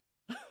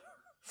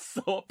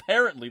 So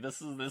apparently,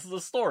 this is a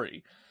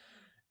story.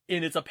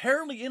 And it's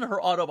apparently in her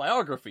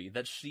autobiography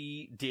that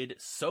she did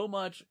so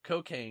much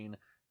cocaine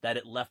that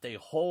it left a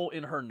hole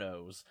in her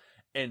nose.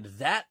 And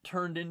that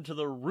turned into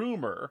the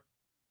rumor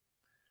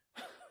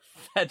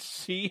that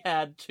she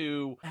had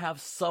to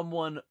have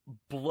someone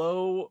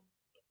blow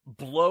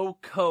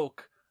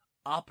coke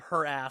up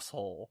her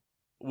asshole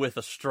with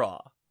a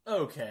straw.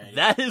 Okay.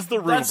 That is the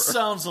rumor. That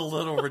sounds a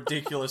little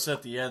ridiculous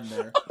at the end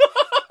there.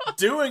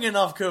 Doing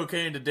enough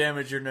cocaine to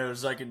damage your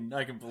nose, I can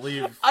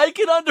believe. I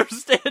can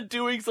understand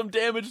doing some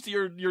damage to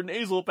your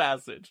nasal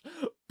passage,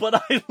 but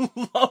I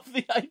love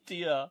the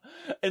idea.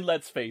 And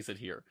let's face it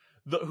here.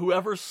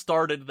 Whoever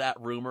started that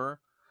rumor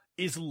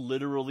is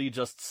literally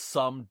just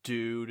some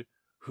dude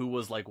who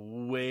was like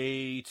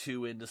way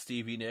too into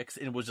Stevie Nicks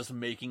and was just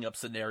making up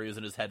scenarios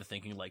in his head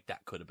thinking like,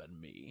 that could have been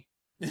me.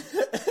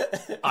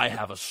 I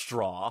have a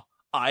straw.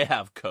 I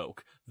have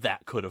coke.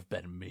 That could have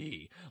been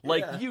me.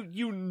 Like, yeah.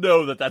 you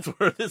know that's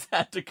where this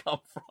had to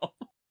come from.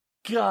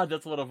 God,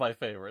 that's one of my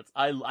favorites.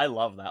 I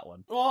love that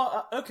one.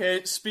 Well,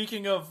 okay,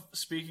 speaking of,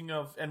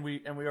 and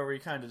we already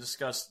kind of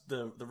discussed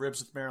the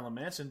ribs with Marilyn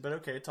Manson, but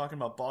okay, talking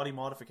about body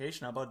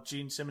modification, how about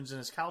Gene Simmons and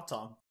his cow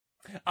tongue?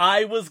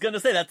 I was gonna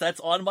say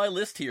that's on my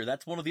list here.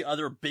 That's one of the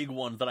other big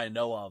ones that I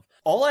know of.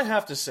 All I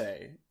have to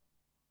say,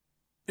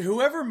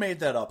 whoever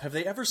made that up, have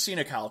they ever seen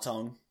a cow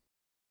tongue?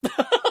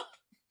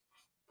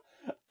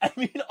 I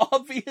mean,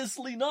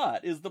 obviously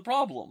not, is the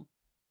problem.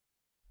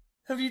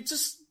 Have you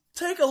just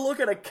take a look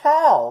at a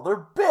cow?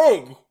 They're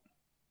big.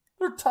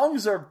 Their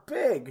tongues are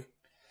big.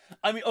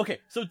 I mean, okay,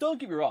 so don't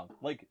get me wrong.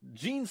 Like,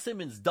 Gene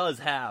Simmons does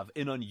have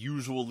an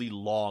unusually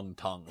long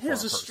tongue. He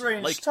has a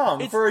strange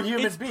tongue for a human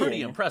being. It's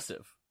pretty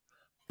impressive.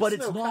 But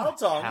it's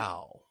not a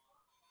cow.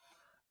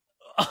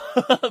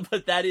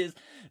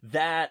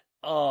 But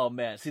oh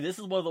man. See, this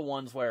is one of the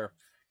ones where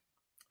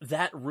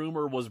that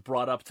rumor was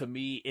brought up to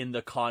me in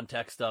the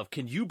context of,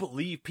 can you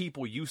believe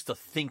people used to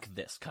think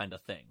this kind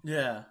of thing?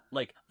 Yeah.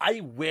 Like,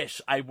 I wish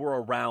I were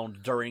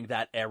around during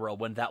that era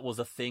when that was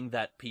a thing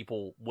that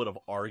people would have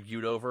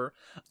argued over.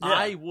 Yeah.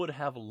 I would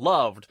have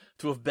loved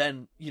to have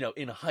been,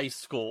 in high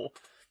school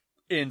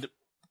and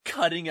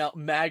cutting out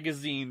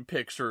magazine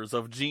pictures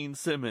of Gene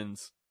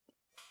Simmons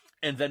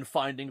and then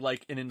finding,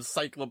 like, an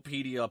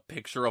encyclopedia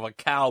picture of a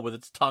cow with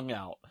its tongue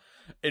out,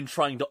 and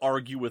trying to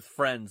argue with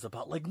friends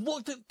about, like,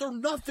 look, they're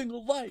nothing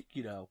alike,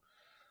 you know.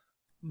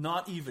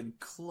 Not even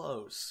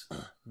close.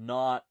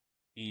 Not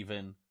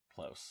even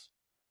close.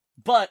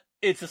 But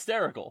it's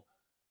hysterical.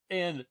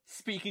 And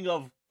speaking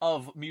of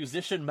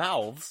musician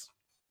mouths,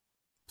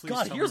 Please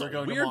God, tell me here's they're a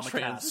going to weird Mama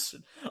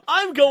transition.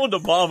 I'm going to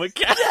Mama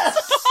Cass.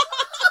 Yes!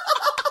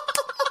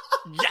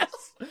 Yes!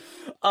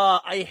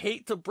 I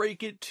hate to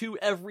break it to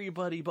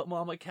everybody, but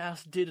Mama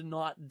Cass did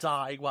not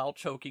die while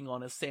choking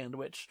on a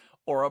sandwich,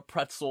 or a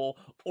pretzel,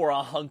 or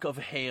a hunk of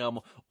ham,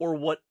 or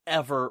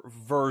whatever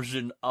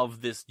version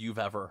of this you've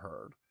ever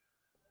heard.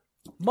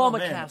 Mama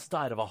Cass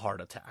died of a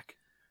heart attack.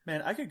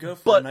 Man, I could go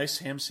for a nice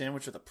ham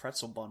sandwich with a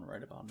pretzel bun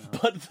right about now.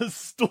 But the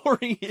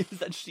story is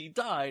that she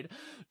died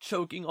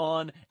choking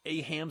on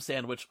a ham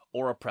sandwich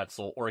or a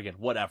pretzel, or again,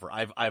 whatever.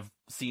 I've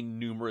seen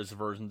numerous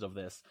versions of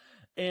this.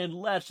 And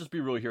let's just be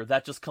real here,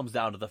 that just comes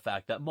down to the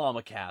fact that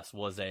Mama Cass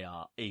was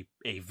a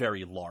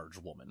very large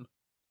woman.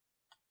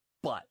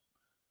 But,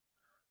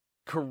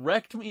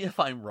 correct me if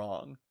I'm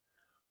wrong,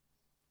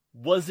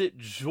 was it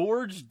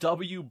George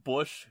W.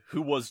 Bush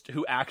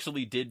who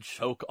actually did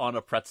choke on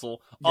a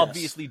pretzel? Yes.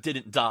 Obviously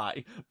didn't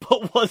die,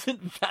 but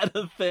wasn't that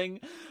a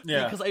thing?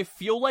 Yeah. Because I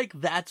feel like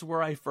that's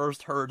where I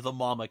first heard the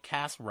Mama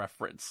Cass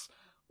reference.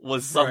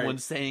 Was someone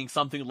saying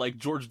something like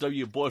George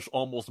W. Bush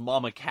almost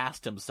Mama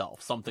Cassed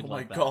himself, something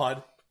like that. Oh my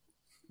God.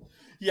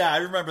 Yeah, I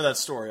remember that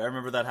story. I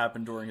remember that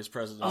happened during his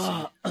presidency.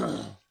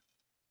 Alright,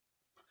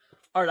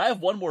 I have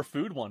one more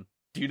food one.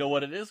 Do you know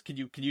what it is? Can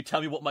you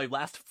tell me what my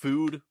last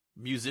food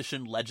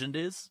musician legend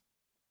is?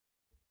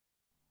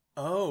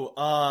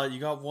 Oh, you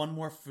got one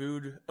more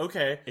food.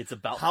 Okay. It's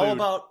about how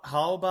food.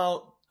 How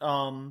about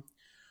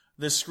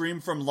the scream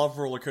from Love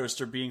Roller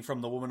Coaster being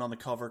from the woman on the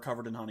cover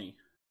covered in honey?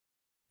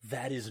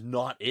 That is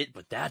not it,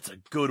 but that's a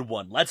good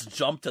one. Let's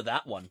jump to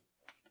that one.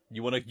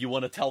 You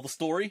wanna tell the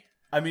story?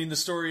 I mean, the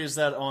story is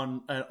that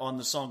on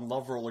the song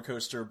Love Roller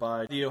Coaster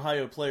by the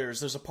Ohio Players,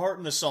 there's a part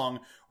in the song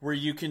where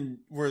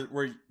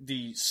where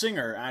the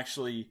singer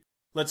actually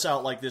lets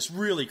out like this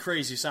really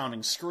crazy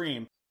sounding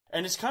scream.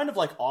 And it's kind of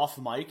like off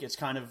mic. It's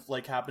kind of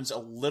like happens a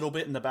little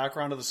bit in the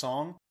background of the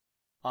song,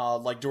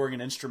 like during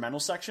an instrumental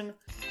section.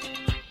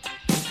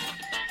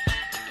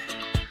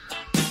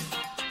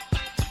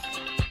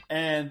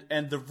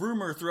 And the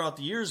rumor throughout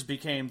the years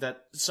became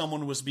that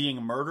someone was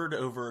being murdered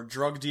over a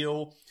drug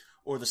deal,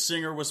 or the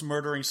singer was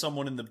murdering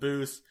someone in the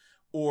booth,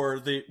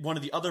 or one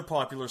of the other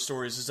popular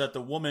stories is that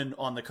the woman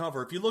on the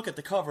cover, if you look at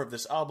the cover of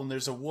this album,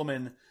 there's a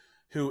woman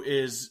who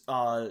is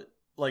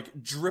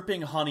like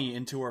dripping honey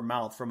into her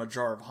mouth from a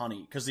jar of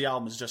honey, because the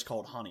album is just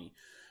called Honey.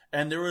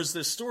 And there was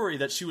this story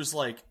that she was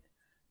like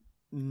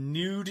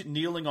nude,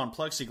 kneeling on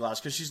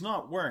plexiglass, because she's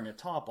not wearing a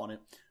top on it,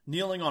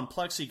 kneeling on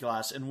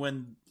plexiglass, and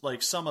when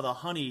like some of the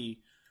honey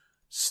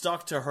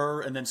stuck to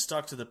her and then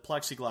stuck to the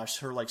plexiglass,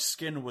 her like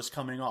skin was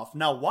coming off.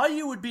 Now, why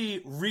you would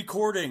be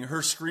recording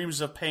her screams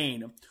of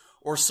pain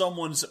or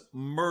someone's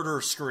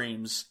murder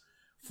screams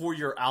for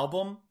your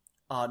album,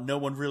 no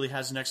one really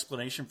has an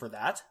explanation for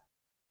that.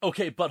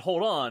 Okay, but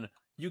hold on.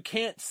 You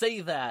can't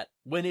say that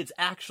when it's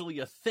actually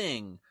a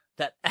thing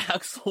that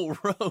Axl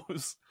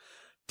Rose...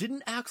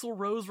 Didn't Axl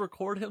Rose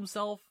record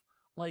himself,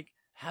 like,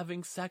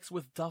 having sex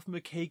with Duff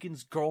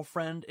McKagan's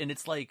girlfriend, and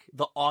it's like,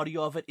 the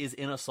audio of it is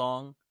in a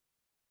song?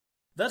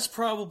 That's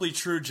probably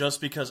true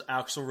just because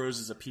Axl Rose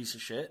is a piece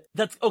of shit.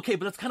 That's okay,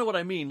 but that's kind of what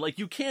I mean. Like,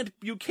 you can't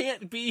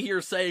be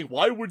here saying,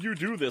 why would you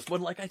do this?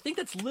 When, like, I think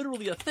that's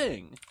literally a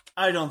thing.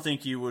 I don't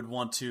think you would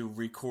want to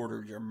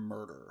record your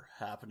murder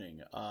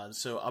happening.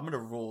 So I'm going to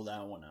rule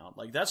that one out.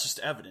 Like, that's just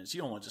evidence.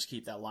 You don't want to just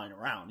keep that lying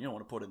around. You don't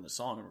want to put it in the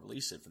song and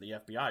release it for the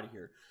FBI to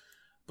hear.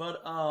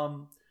 But,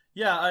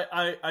 yeah,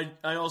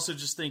 I also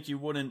just think you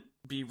wouldn't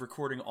be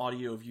recording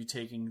audio of you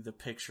taking the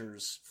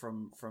pictures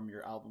from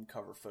your album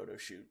cover photo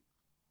shoot.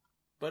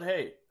 But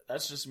hey,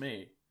 that's just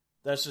me.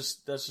 That's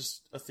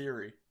just a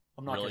theory.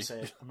 I'm not gonna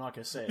say it. I'm not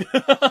gonna say it.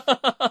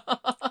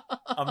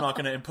 I'm not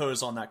gonna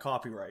impose on that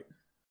copyright.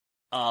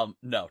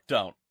 No,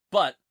 don't.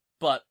 But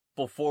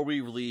before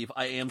we leave,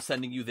 I am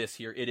sending you this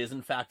here. It is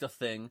in fact a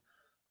thing.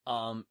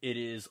 It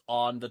is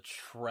on the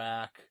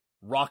track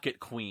Rocket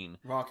Queen.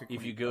 Rocket Queen.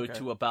 If you go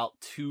to about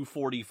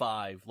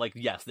 2:45, like,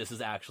 yes, this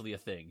is actually a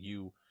thing.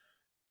 You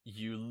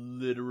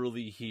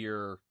literally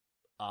hear,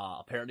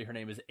 apparently her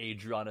name is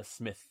Adriana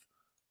Smith,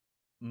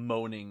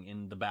 moaning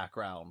in the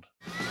background.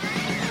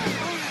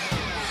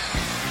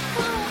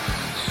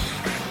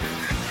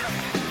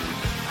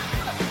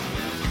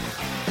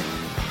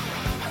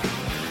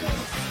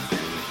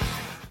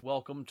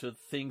 Welcome to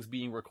things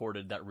being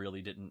recorded that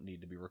really didn't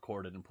need to be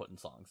recorded and put in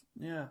songs.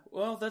 Yeah,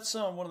 well, that's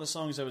one of the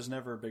songs I was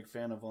never a big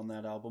fan of on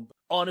that album.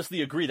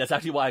 Honestly, agree. That's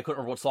actually why I couldn't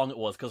remember what song it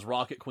was, because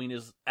Rocket Queen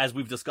is, as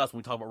we've discussed when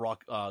we talk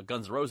about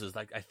Guns N' Roses,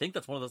 I think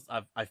that's one of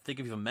those, I think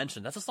I've even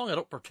mentioned, that's a song I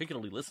don't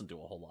particularly listen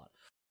to a whole lot.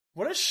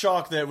 What a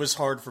shock that it was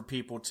hard for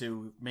people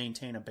to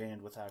maintain a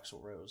band with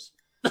Axl Rose.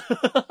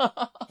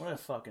 What a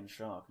fucking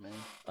shock, man.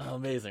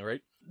 Amazing,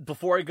 right?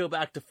 Before I go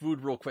back to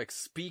food real quick,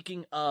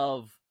 speaking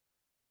of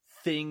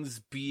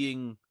things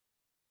being,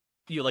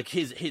 like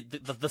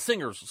the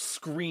singer's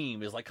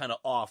scream is like kind of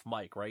off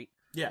mic, right?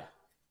 Yeah.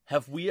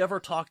 Have we ever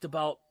talked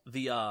about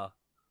the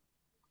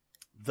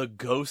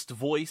ghost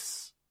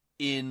voice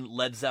in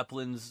Led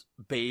Zeppelin's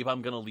 "Babe,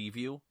 I'm Gonna Leave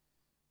You"?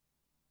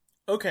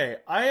 Okay,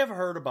 I have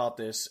heard about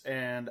this,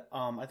 and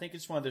I think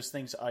it's one of those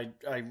things I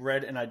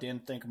read and I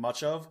didn't think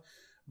much of,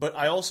 but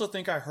I also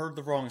think I heard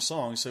the wrong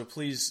song, so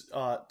please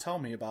tell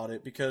me about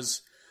it,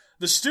 because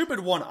the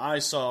stupid one I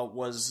saw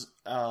was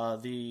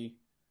the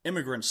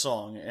Immigrant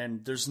Song,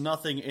 and there's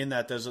nothing in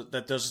that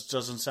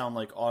doesn't sound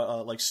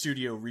like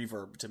studio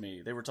reverb to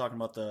me. They were talking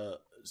about the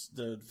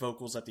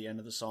vocals at the end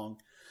of the song,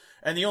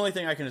 and the only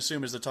thing I can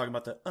assume is they're talking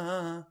about the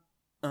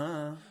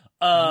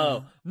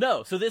Oh,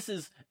 no. So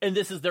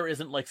there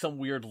isn't like some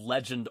weird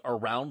legend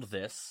around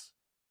this.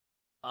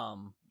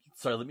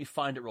 Sorry, let me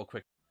find it real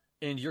quick.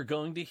 And you're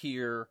going to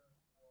hear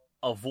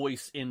a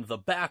voice in the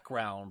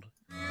background.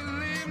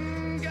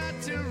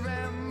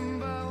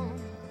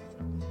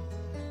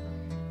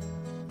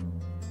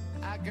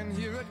 I can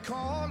hear it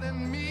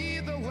calling me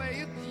the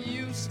way it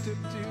used to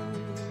do.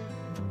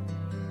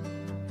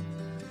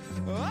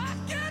 I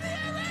can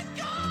hear it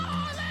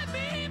calling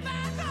me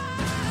back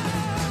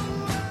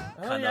home.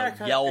 Kind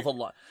of yell the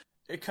line.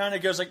 It kind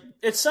of goes like,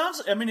 it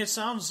sounds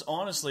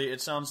honestly,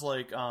 it sounds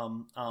like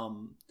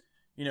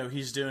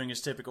he's doing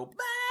his typical babe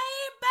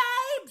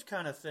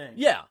kind of thing.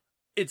 Yeah.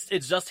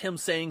 It's just him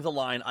saying the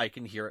line, "I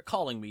can hear it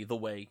calling me," the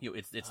way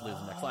it's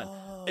Liz's next line.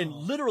 And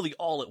literally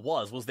all it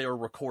was they were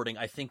recording,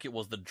 I think it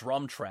was the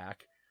drum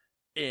track,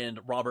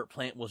 and Robert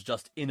Plant was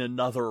just in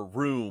another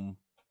room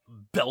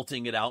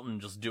belting it out and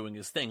just doing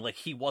his thing. Like,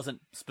 he wasn't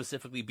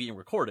specifically being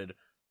recorded.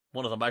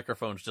 One of the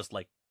microphones just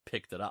like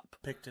picked it up.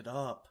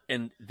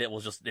 And that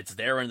was just, it's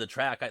there in the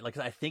track.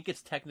 I think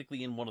it's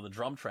technically in one of the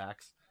drum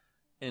tracks,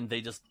 and they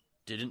just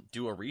didn't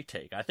do a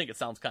retake. I think it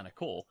sounds kind of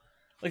cool.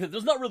 Like,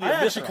 there's not really.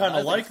 I actually kind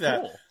of like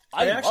that. Cool.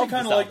 I actually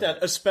kind of like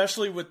that,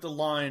 especially with the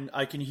line,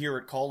 "I can hear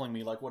it calling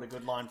me." Like, what a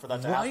good line for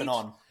that to happen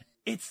on.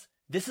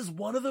 This is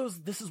one of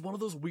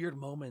those weird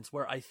moments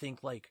where I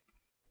think, like,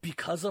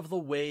 because of the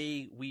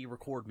way we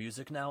record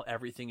music now,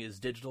 everything is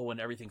digital and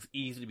everything's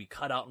easy to be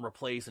cut out and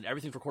replaced, and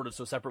everything's recorded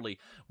so separately.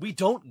 We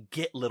don't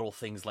get little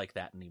things like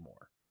that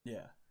anymore.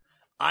 Yeah.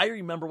 I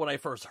remember when I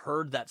first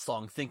heard that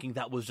song thinking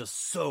that was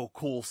just so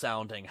cool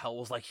sounding. How it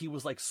was like he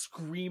was like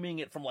screaming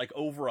it from like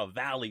over a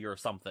valley or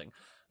something.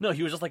 No,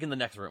 he was just like in the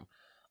next room.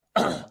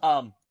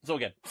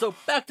 So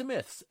back to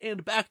myths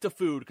and back to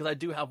food, because I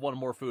do have one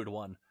more food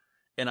one.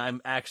 And I'm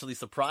actually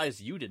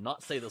surprised you did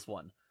not say this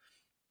one.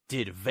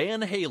 Did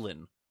Van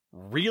Halen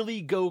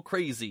really go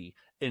crazy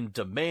and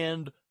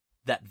demand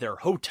that their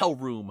hotel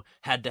room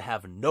had to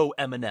have no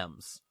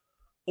M&Ms?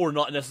 Or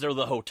not necessarily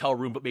the hotel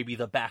room, but maybe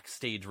the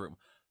backstage room.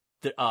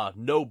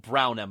 No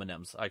brown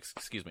M&Ms.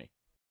 Excuse me.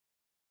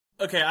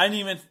 Okay,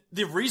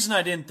 the reason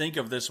I didn't think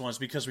of this one is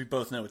because we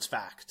both know it's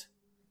fact.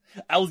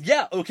 I was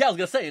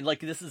gonna say,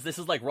 like, this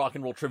is like rock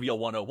and roll trivia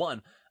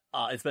 101.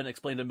 It's been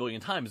explained a million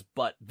times,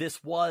 but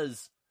this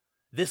was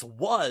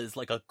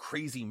like a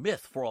crazy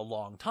myth for a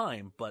long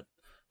time, but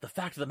the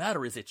fact of the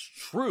matter is it's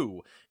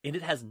true, and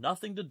it has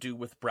nothing to do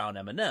with brown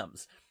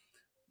M&Ms.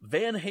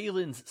 Van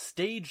Halen's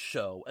stage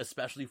show,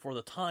 especially for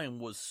the time,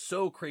 was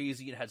so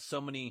crazy. It had so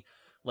many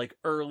like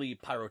early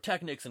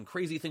pyrotechnics and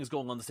crazy things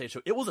going on the stage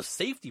show. It was a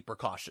safety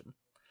precaution.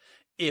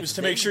 Just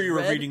to make sure you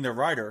were reading the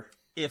rider.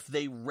 If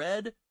they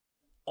read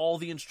all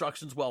the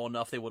instructions well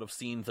enough, they would have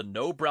seen the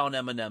no brown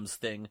M&Ms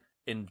thing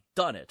and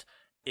done it.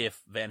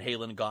 If Van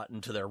Halen got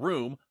into their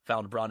room,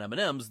 found brown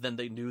M&Ms, then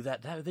they knew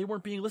that they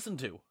weren't being listened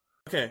to.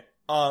 Okay.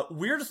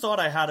 Weird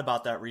thought I had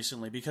about that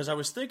recently, because I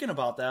was thinking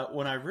about that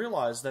when I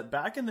realized that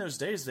back in those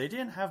days, they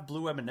didn't have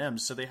blue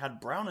M&Ms, so they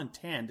had brown and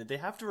tan. Did they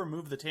have to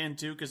remove the tan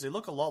too? Because they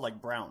look a lot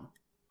like brown.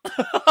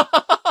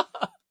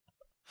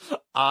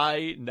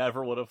 I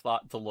never would have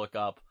thought to look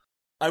up.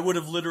 I would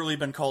have literally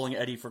been calling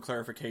Eddie for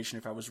clarification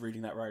if I was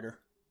reading that writer.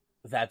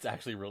 That's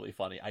actually really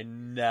funny. I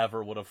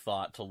never would have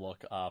thought to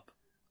look up.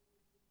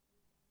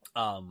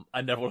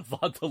 I never would have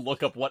thought to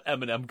look up what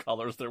M&M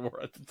colors there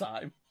were at the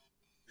time.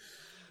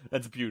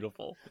 That's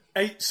beautiful.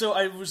 So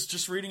I was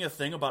just reading a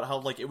thing about how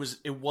like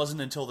it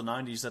wasn't until the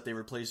 90s that they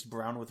replaced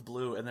brown with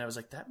blue, and I was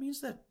like, that means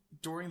that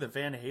during the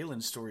Van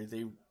Halen story,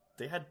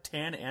 they had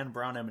tan and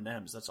brown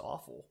M&Ms. That's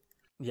awful.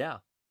 Yeah.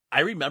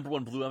 I remember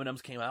when blue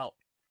M&Ms came out.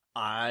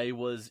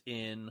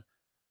 I'm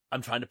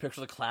trying to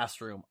picture the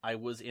classroom. I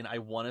was in, I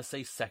want to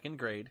say, second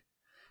grade,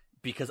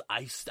 because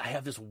I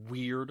have this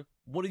weird,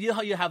 you know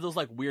how you have those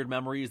like weird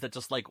memories that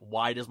just like,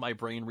 why does my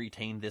brain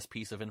retain this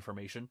piece of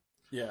information?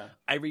 Yeah.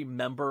 I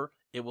remember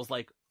it was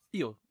like,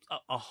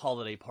 a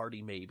holiday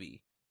party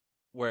maybe,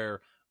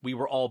 where we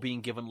were all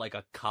being given like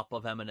a cup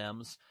of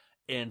M&Ms,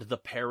 and the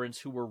parents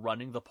who were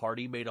running the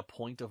party made a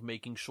point of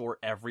making sure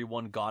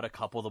everyone got a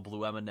couple of the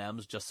blue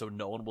M&Ms just so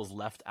no one was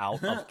left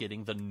out of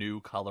getting the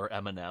new color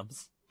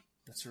M&Ms.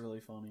 That's really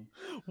funny.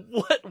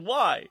 What?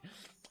 Why?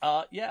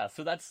 Yeah,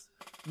 so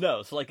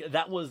like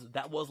that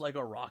was like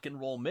a rock and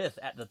roll myth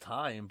at the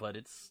time, but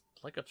it's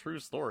like a true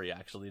story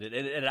actually.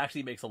 It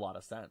actually makes a lot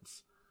of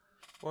sense.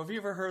 Well, have you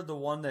ever heard the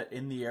one that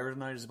In the Air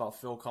Tonight is about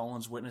Phil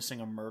Collins witnessing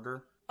a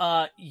murder?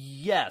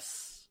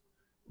 Yes.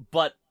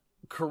 But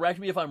correct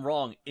me if I'm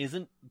wrong,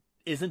 isn't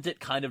it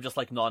kind of just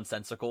like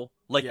nonsensical?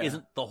 Like,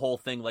 isn't the whole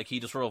thing like he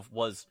just sort of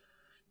was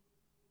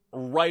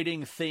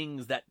writing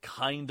things that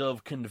kind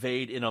of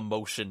conveyed an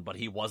emotion, but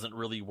he wasn't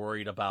really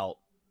worried about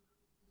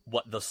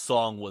what the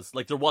song was.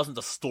 Like, there wasn't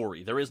a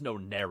story. There is no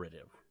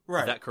narrative.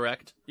 Right. Is that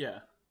correct? Yeah.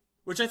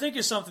 Which I think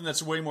is something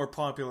that's way more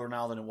popular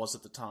now than it was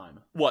at the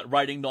time. What,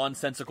 writing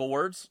nonsensical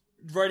words?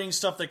 Writing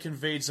stuff that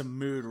conveys a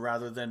mood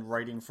rather than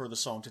writing for the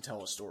song to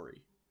tell a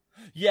story.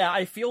 Yeah,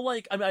 I feel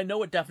like, I mean, I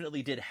know it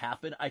definitely did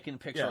happen. I can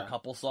picture Yeah. a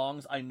couple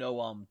songs. I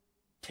know,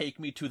 Take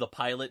Me to the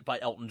Pilot by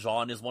Elton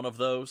John is one of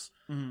those.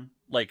 Mm-hmm.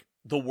 Like,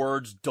 the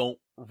words don't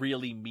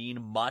really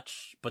mean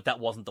much, but that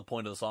wasn't the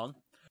point of the song.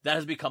 That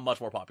has become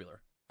much more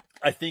popular.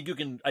 I think you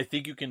can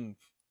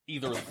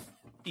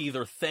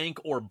either thank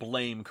or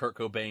blame Kurt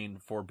Cobain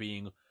for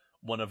being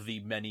one of the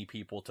many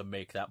people to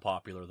make that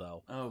popular,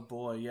 though. Oh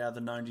boy, yeah,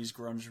 the 90s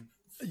grunge.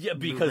 Yeah,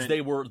 because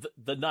they were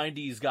the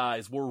 90s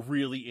guys were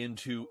really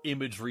into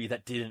imagery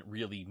that didn't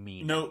really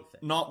mean anything.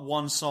 Not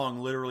one song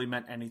literally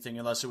meant anything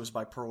unless it was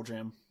by Pearl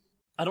Jam.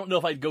 I don't know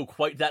if I'd go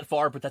quite that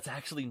far, but that's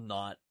actually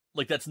not,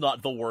 like, that's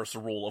not the worst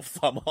rule of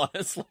thumb,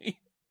 honestly.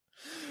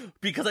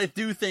 Because I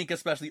do think,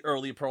 especially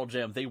early Pearl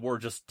Jam, they were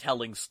just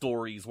telling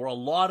stories, where a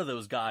lot of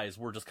those guys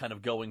were just kind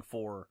of going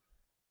for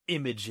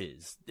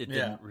images. It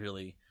didn't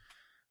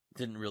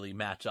really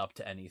match up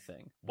to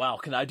anything. Wow,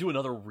 can I do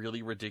another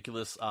really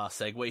ridiculous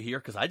segue here?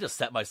 Because I just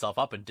set myself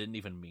up and didn't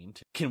even mean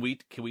to. Can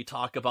we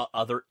talk about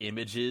other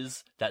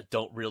images that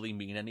don't really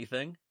mean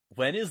anything?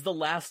 When is the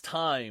last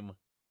time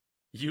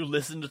you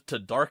listened to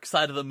Dark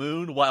Side of the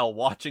Moon while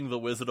watching The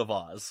Wizard of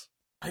Oz?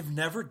 I've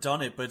never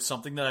done it, but it's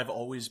something that I've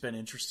always been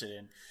interested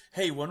in.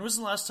 Hey, when was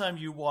the last time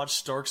you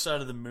watched Dark Side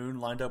of the Moon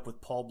lined up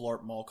with Paul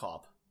Blart Mall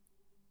Cop?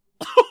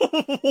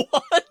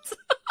 What?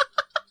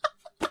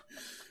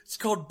 It's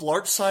called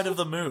Blart Side of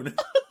the Moon.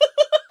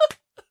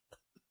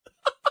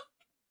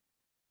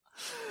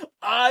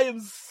 I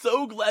am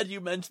so glad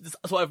you mentioned this.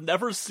 So I've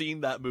never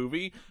seen that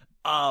movie.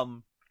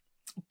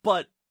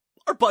 But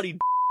our buddy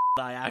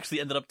and I actually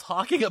ended up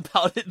talking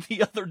about it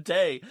the other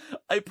day.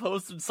 I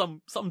posted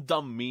some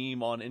dumb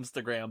meme on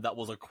Instagram that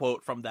was a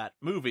quote from that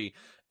movie.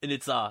 And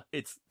it's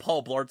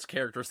Paul Blart's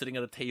character sitting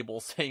at a table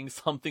saying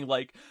something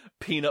like,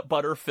 peanut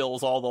butter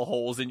fills all the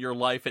holes in your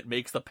life, it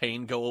makes the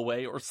pain go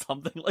away, or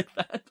something like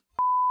that.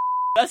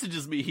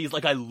 Messages me, he's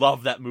like, I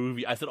love that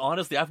movie. I said,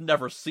 honestly, I've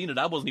never seen it.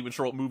 I wasn't even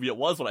sure what movie it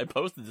was when I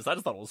posted this. I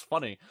just thought it was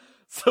funny.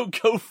 So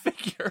go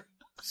figure.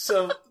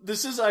 So,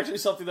 this is actually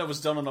something that was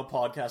done on a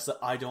podcast that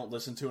I don't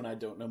listen to and I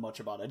don't know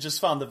much about. I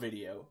just found the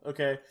video,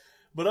 okay?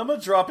 But I'm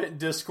gonna drop it in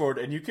Discord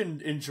and you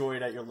can enjoy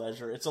it at your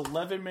leisure. It's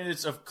 11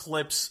 minutes of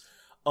clips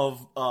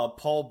of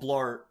Paul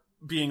Blart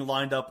being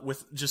lined up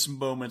with just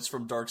moments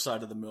from Dark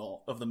Side of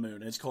the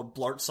Moon. It's called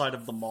Blart Side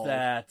of the Mall.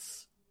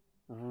 That's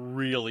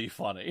really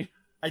funny.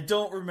 I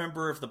don't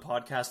remember if the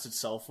podcast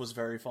itself was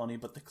very funny,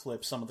 but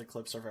some of the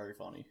clips are very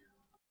funny.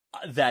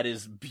 That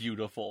is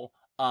beautiful.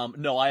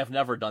 No, I have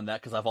never done that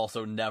because I've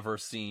also never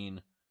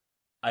seen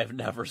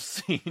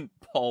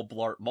Paul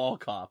Blart Mall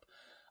Cop.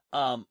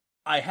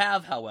 I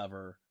have,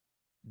 however,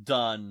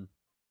 done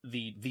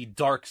the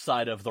dark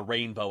side of the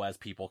rainbow, as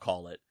people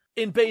call it.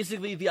 And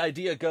basically the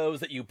idea goes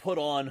that you put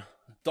on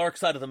Dark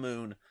Side of the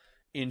Moon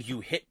and you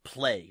hit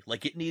play.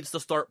 Like, it needs to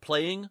start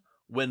playing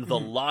when the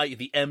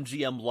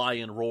MGM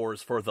lion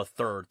roars for the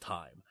third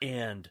time.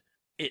 And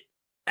it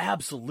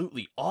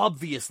absolutely,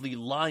 obviously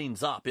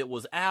lines up. It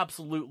was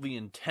absolutely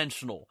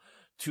intentional.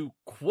 To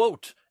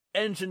quote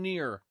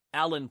engineer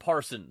Alan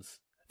Parsons,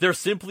 there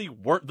simply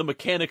weren't the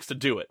mechanics to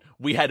do it.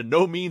 We had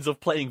no means of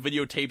playing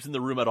videotapes in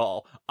the room at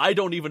all. I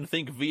don't even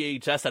think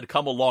VHS had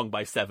come along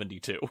by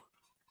 72.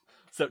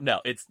 So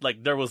no, it's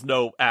like there was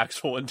no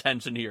actual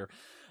intention here.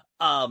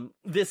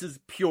 This is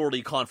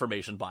purely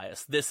confirmation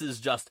bias. This is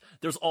just,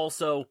 there's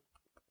also,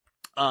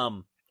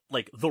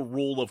 like, the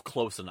rule of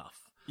close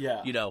enough.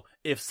 Yeah. You know,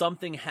 if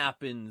something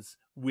happens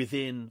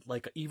within,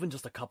 like, even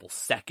just a couple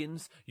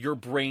seconds, your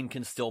brain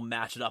can still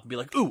match it up and be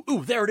like,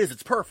 ooh, there it is,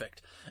 it's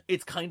perfect.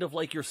 It's kind of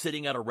like you're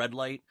sitting at a red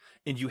light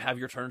and you have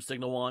your turn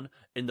signal on,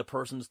 and the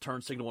person's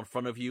turn signal in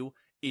front of you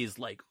is,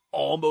 like,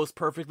 almost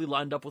perfectly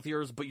lined up with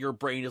yours, but your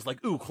brain is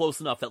like, ooh,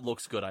 close enough, that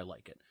looks good, I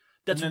like it.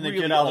 That's and then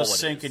really they get out all of it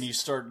sync is. and you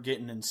start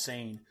getting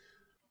insane.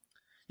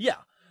 Yeah,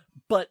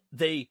 but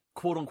they,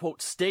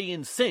 quote-unquote, stay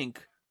in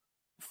sync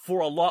for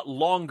a lot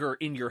longer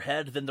in your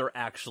head than they're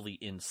actually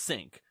in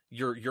sync.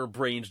 Your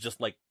brain's just,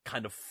 like,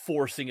 kind of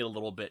forcing it a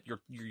little bit.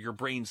 Your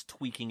brain's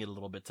tweaking it a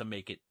little bit to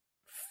make it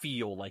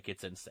feel like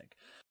it's in sync.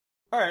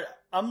 All right,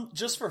 I'm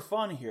just for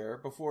fun here,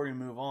 before we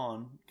move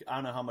on, I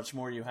don't know how much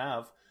more you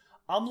have.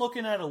 I'm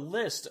looking at a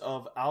list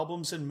of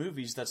albums and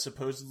movies that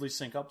supposedly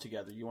sync up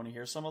together. You want to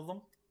hear some of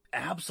them?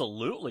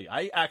 Absolutely.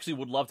 I actually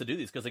would love to do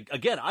these because,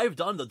 again, I've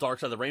done the Dark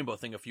Side of the Rainbow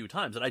thing a few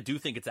times, and I do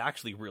think it's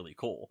actually really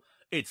cool.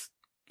 It's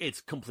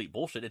complete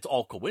bullshit. It's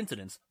all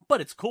coincidence,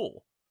 but it's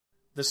cool.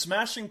 The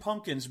Smashing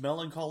Pumpkins,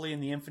 Melancholy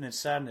and the Infinite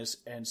Sadness,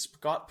 and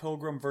Scott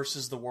Pilgrim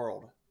vs. the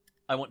World.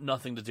 I want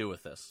nothing to do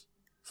with this.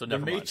 So The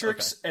never mind.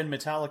 Matrix and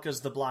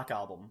Metallica's The Black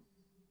Album.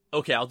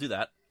 Okay, I'll do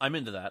that. I'm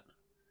into that.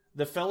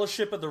 The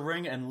Fellowship of the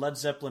Ring and Led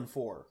Zeppelin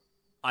 4.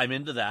 I'm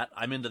into that.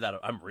 I'm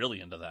really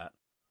into that.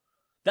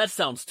 That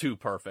sounds too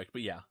perfect,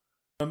 but yeah.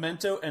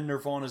 Memento and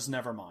Nirvana's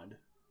Nevermind.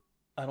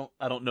 I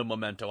don't know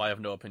Memento. I have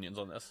no opinions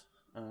on this.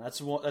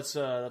 That's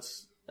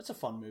a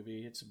fun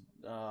movie. It's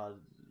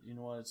you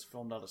know what? It's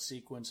filmed out of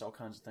sequence, all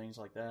kinds of things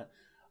like that.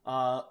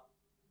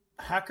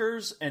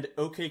 Hackers and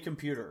OK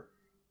Computer.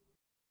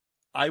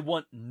 I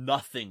want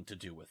nothing to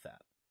do with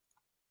that.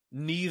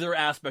 Neither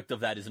aspect of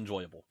that is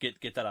enjoyable. Get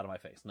that out of my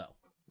face. No.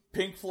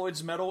 Pink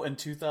Floyd's Metal and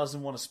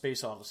 2001: A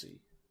Space Odyssey.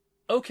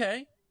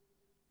 Okay.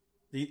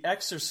 The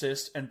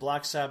Exorcist and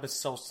Black Sabbath's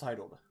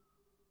Self-Titled.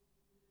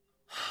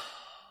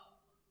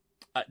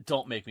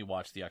 Don't make me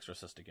watch The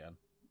Exorcist again.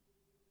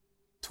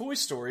 Toy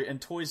Story and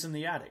Toys in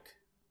the Attic.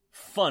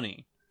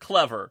 Funny,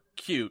 clever,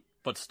 cute,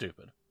 but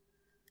stupid.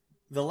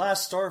 The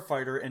Last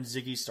Starfighter and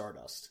Ziggy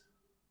Stardust.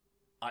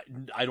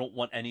 I don't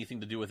want anything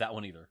to do with that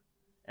one either.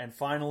 And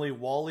finally,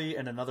 Wall-E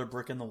and Another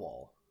Brick in the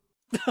Wall.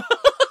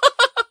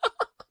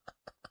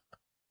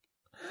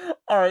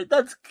 Alright,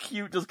 that's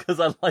cute just because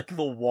I like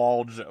the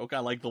wall joke. I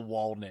like the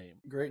wall name.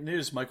 Great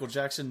news, Michael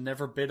Jackson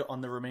never bid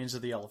on the remains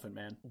of the Elephant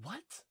Man.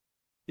 What?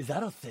 Is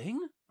that a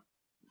thing?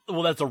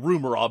 Well, that's a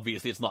rumor,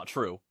 obviously. It's not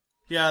true.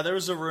 Yeah, there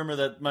was a rumor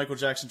that Michael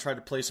Jackson tried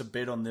to place a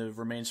bid on the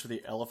remains for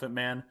the Elephant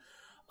Man.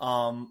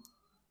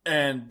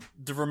 And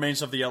the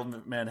remains of the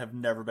Elephant Man have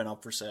never been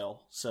up for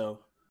sale,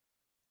 so...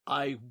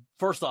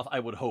 First off,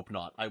 I would hope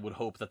not. I would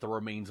hope that the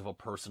remains of a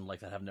person like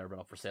that have never been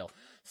up for sale.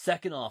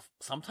 Second off,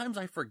 sometimes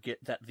I forget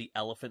that the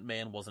Elephant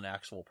Man was an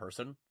actual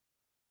person.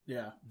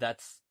 Yeah.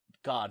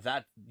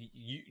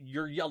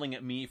 You're yelling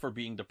at me for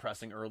being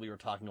depressing earlier,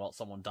 talking about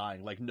someone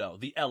dying. Like, no,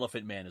 the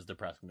Elephant Man is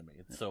depressing to me.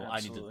 So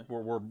Absolutely.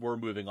 we're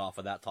moving off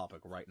of that topic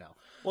right now.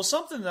 Well,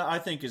 something that I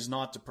think is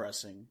not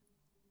depressing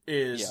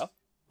is,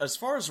 as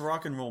far as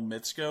rock and roll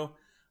myths go,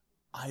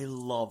 I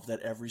love that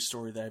every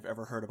story that I've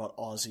ever heard about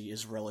Ozzy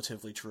is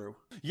relatively true.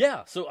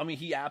 Yeah, so, I mean,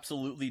 he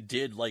absolutely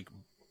did, like,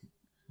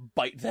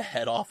 bite the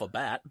head off a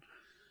bat.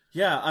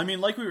 Yeah, I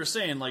mean, like we were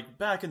saying, like,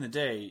 back in the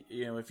day,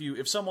 you know,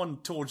 if someone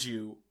told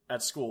you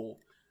at school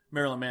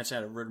Marilyn Manson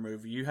had a murder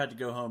movie, you had to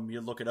go home,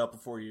 you'd look it up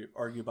before you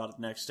argue about it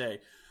the next day.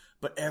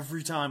 But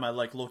every time I,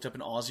 like, looked up an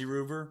Ozzy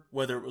rumor,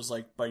 whether it was,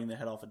 like, biting the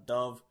head off a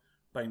dove,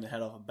 biting the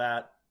head off a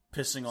bat,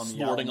 pissing on the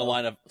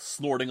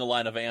snorting a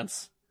line of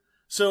ants.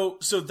 So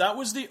that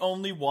was the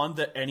only one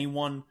that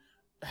anyone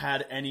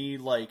had any,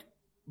 like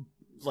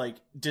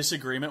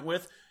disagreement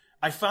with.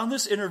 I found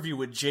this interview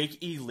with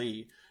Jake E.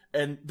 Lee,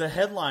 and the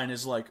headline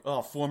is like,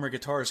 oh, former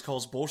guitarist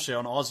calls bullshit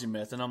on Ozzy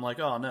myth, and I'm like,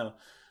 oh, no.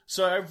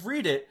 So I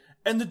read it,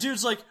 and the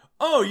dude's like,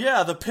 oh,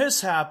 yeah, the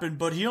piss happened,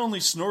 but he only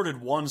snorted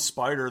one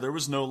spider. There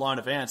was no line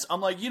of ants. I'm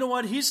like, you know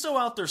what? He's still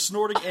out there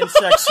snorting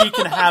insects. He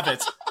can have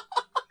it.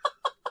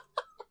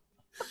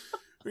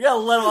 We gotta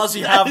let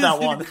Ozzy have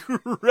that one.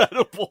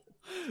 Incredible.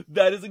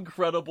 That is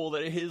incredible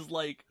that his,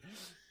 like,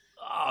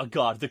 oh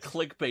god, the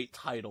clickbait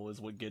title is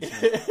what gets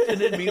me.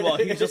 And then meanwhile,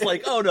 he's just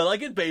like, oh no,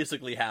 like, it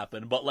basically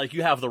happened, but, like,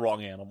 you have the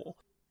wrong animal.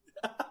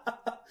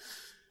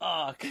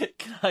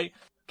 Can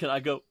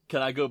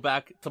I go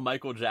back to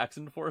Michael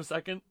Jackson for a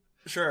second?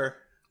 Sure.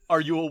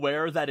 Are you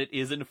aware that it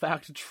is in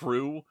fact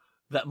true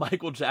that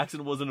Michael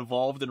Jackson was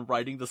involved in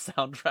writing the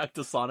soundtrack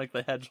to Sonic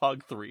the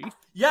Hedgehog 3?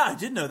 Yeah, I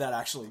did know that,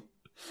 actually.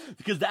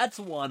 Because that's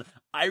one,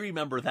 I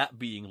remember that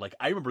being, like,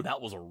 I remember that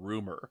was a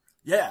rumor.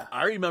 Yeah.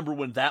 I remember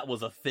when that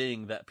was a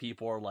thing that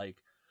people are like,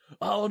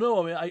 oh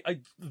no, I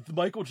mean,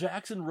 Michael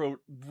Jackson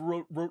wrote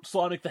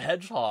Sonic the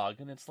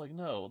Hedgehog, and it's like,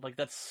 no, like,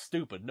 that's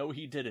stupid. No,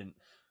 he didn't.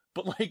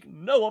 But, like,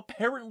 no,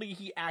 apparently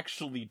he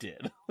actually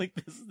did. Like,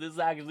 this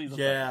actually is a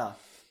Yeah. thing.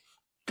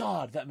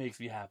 God, that makes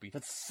me happy.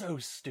 That's so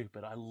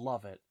stupid. I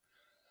love it.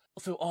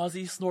 So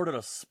Ozzy snorted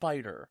a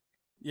spider.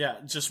 Yeah,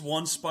 just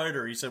one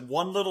spider. He said,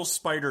 one little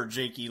spider,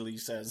 Jake E. Lee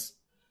says.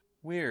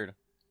 Weird.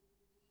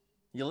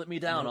 You let me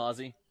down,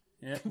 Ozzy.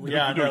 Yeah,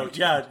 yeah, no,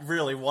 yeah,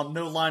 really.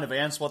 No line of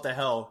ants, what the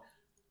hell?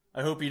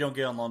 I hope you don't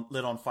get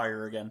lit on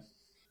fire again.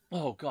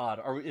 Oh,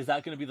 God. Is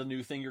that going to be the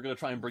new thing? You're going to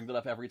try and bring that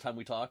up every time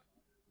we talk?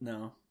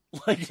 No.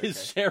 Like,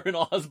 is Sharon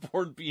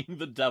Osbourne being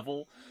the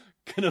devil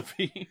gonna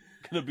be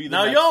the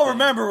now next y'all thing?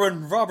 remember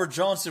when Robert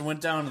Johnson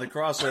went down to the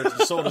crossroads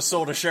and sold a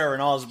soul to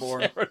Sharon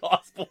Osbourne. Sharon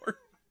Osbourne.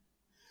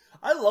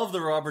 I love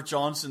the Robert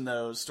Johnson,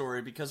 though,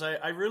 story, because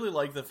I really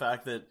like the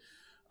fact that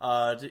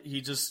he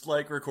just,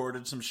 like,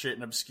 recorded some shit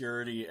in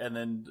obscurity, and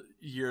then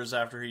years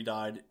after he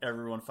died,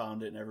 everyone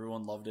found it and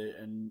everyone loved it,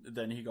 and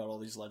then he got all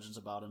these legends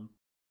about him.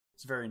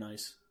 It's very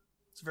nice.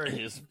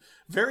 It's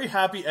very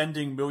happy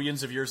ending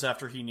millions of years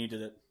after he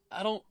needed it.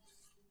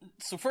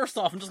 So first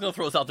off, I'm just gonna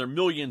throw this out there.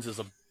 Millions is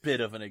a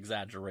bit of an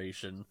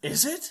exaggeration.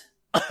 Is it?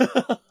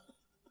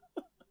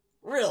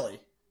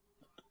 Really?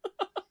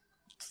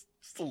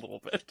 Just a little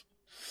bit.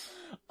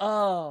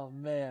 Oh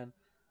man.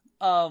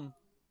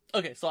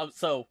 Okay,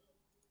 so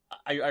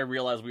I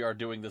realize we are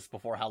doing this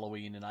before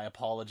Halloween, and I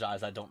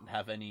apologize. I don't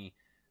have any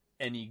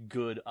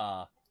good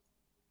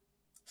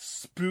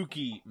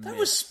spooky. That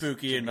was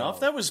spooky enough.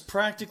 That was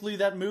practically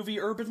that movie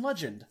Urban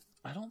Legend.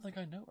 I don't think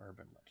I know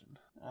Urban Legend.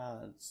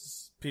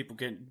 People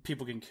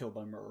getting killed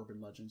by more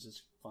urban legends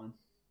is fun.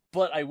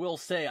 But I will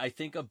say, I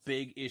think a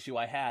big issue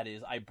I had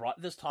is I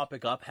brought this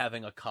topic up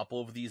having a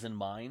couple of these in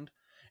mind,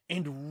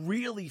 and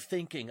really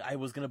thinking I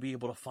was going to be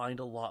able to find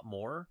a lot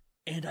more,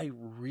 and I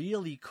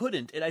really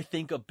couldn't. And I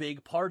think a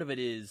big part of it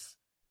is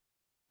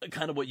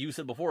kind of what you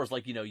said before, is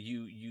like, you know,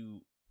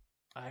 you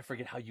I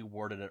forget how you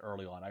worded it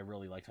early on. I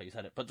really liked how you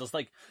said it. But just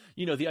like,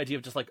 you know, the idea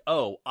of just like,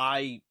 oh,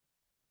 I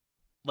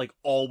like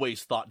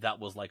always thought that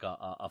was like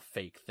a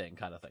fake thing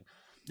kind of thing.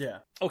 Yeah.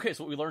 Okay,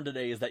 so what we learned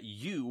today is that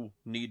you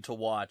need to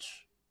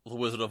watch The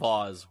Wizard of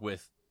Oz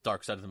with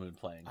Dark Side of the Moon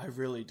playing. I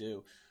really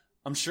do.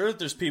 I'm sure that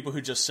there's people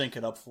who just sync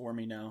it up for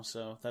me now,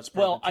 so that's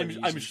probably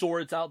I'm sure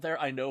it's out there.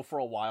 I know for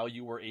a while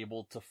you were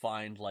able to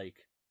find like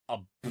a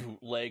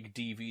bootleg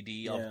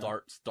DVD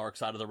of Dark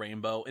Side of the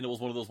Rainbow, and it was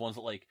one of those ones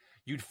that like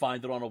you'd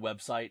find it on a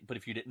website, but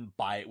if you didn't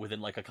buy it within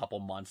like a couple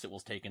months, it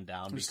was taken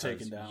down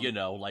you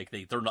know, like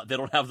they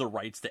don't have the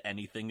rights to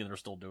anything, and they're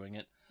still doing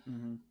it.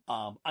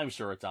 Mm-hmm. I'm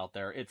sure it's out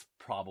there. It's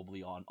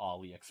probably on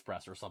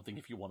AliExpress or something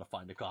if you want to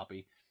find a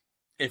copy.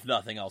 If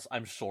nothing else,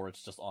 I'm sure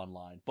it's just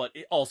online. But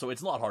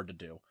it's not hard to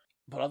do.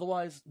 But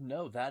otherwise,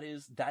 no, that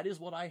is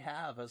what I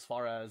have as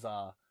far as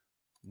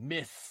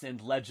myths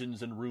and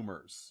legends and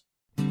rumors.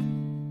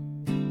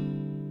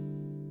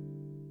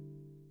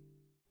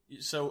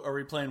 So, are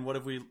we playing what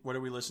have we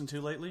listened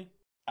to lately?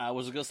 I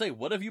was gonna say,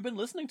 what have you been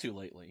listening to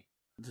lately?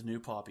 The new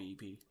Poppy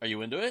EP. Are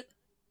you into it?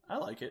 I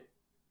like it.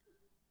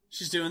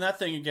 She's doing that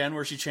thing again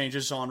where she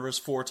changes genres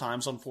 4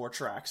 times on 4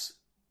 tracks.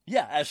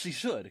 Yeah, as she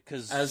should,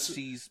 because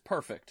she's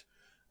perfect.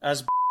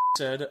 As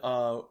said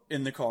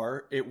in the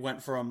car, it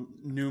went from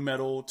new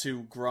metal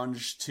to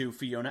grunge to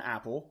Fiona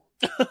Apple.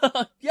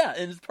 Yeah,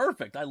 and it's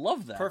perfect. I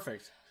love that.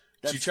 Perfect.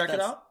 Did you check it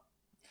out?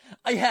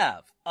 I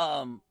have.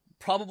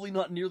 Probably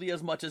not nearly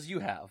as much as you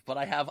have, but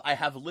I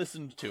have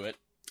listened to it.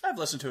 I've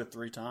listened to it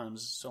 3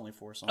 times. It's only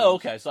 4 songs. Oh,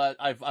 okay. So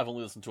I've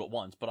only listened to it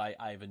once, but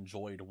I've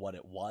enjoyed what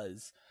it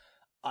was.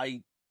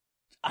 I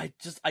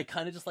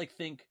kind of just like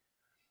think.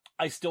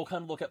 I still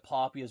kind of look at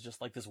Poppy as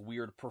just like this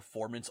weird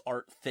performance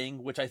art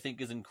thing, which I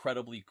think is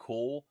incredibly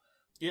cool.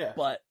 Yeah.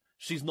 But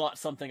she's not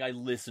something I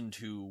listen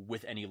to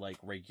with any like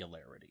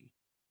regularity.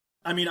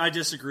 I mean, I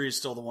disagree. It's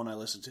still the one I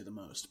listen to the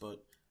most,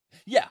 but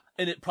yeah,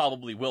 and it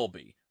probably will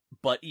be.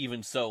 But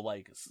even so,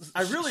 like,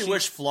 I really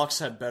wish Flux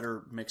had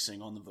better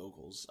mixing on the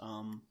vocals.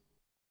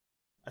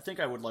 I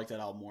think I would like that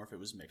album more if it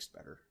was mixed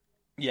better.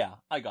 Yeah,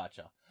 I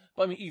gotcha.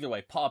 But I mean, either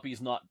way,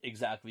 Poppy's not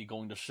exactly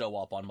going to show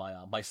up on my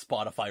my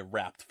Spotify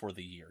Wrapped for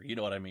the year. You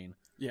know what I mean?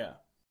 Yeah.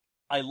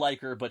 I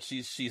like her, but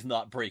she's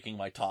not breaking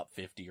my top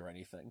 50 or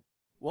anything.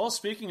 Well,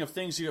 speaking of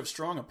things you have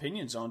strong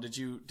opinions on, did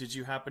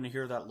you happen to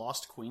hear that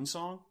Lost Queen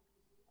song?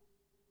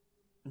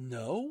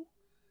 No.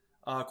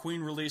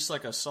 Queen released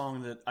like a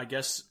song that I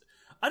guess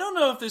I don't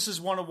know if this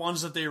is one of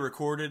ones that they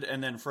recorded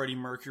and then Freddie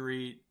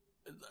Mercury,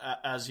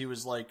 as he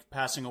was like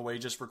passing away,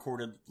 just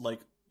recorded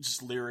like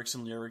just lyrics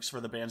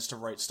for the bands to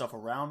write stuff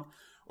around,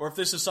 or if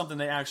this is something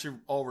they actually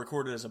all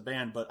recorded as a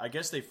band. But I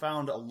guess they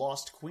found a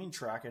Lost Queen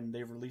track and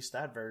they released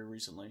that very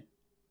recently.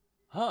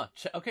 Huh.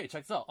 Okay,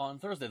 check this out. On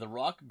Thursday, the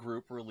rock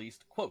group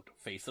released, quote,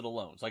 Face It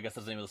Alone. So I guess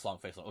that's the name of the song,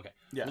 Face It Alone. Okay.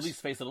 Yes.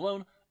 Released Face It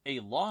Alone,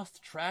 a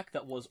lost track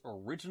that was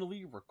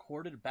originally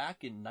recorded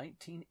back in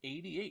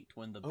 1988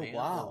 when the band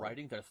were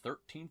writing their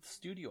 13th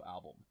studio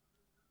album.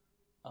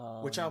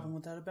 Which album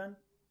would that have been?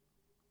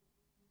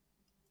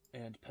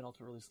 And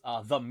penultimate release,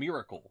 The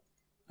Miracle.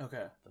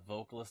 Okay. The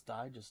vocalist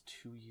died just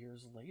 2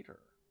 years later.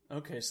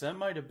 Okay, so that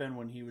might have been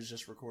when he was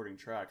just recording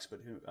tracks, but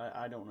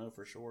I don't know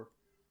for sure.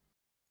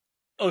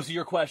 Oh, so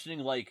you're questioning,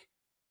 like,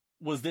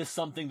 was this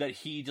something that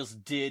he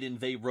just did and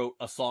they wrote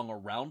a song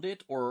around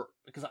it? Or,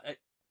 because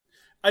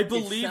I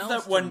believe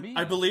that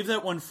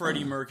when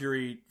Freddie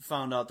Mercury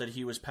found out that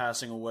he was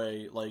passing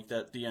away, like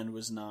that the end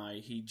was nigh,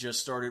 he just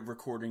started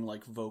recording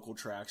like vocal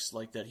tracks,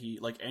 like that he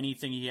like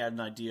anything he had an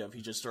idea of,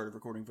 he just started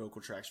recording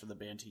vocal tracks for the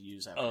band to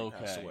use after he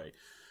passed away.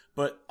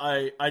 But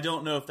I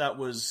don't know if that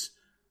was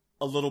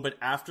a little bit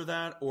after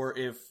that, or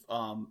if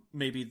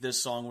maybe this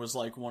song was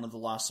like one of the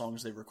last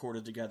songs they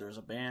recorded together as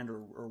a band,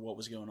 or what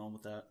was going on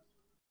with that.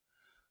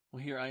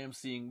 Well, here I am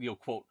seeing,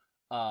 quote,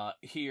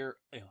 here,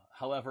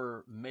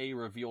 however, May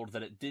revealed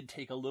that it did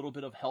take a little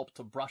bit of help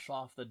to brush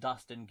off the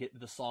dust and get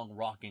the song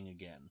rocking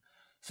again.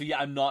 So yeah,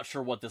 I'm not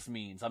sure what this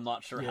means. I'm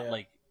not sure how,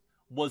 like,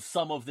 was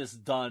some of this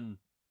done,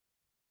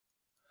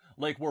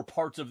 like, were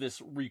parts of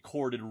this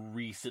recorded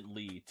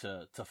recently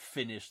to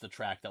finish the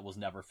track that was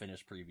never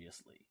finished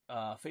previously.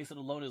 Face It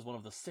Alone is one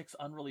of the 6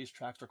 unreleased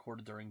tracks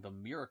recorded during the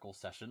Miracle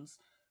sessions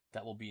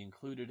that will be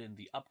included in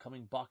the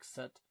upcoming box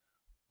set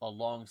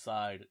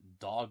alongside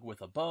Dog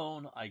with a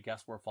Bone, I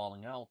Guess We're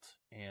Falling Out,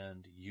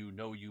 and You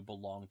Know You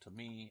Belong to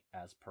Me,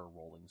 as per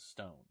Rolling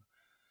Stone.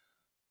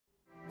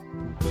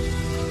 In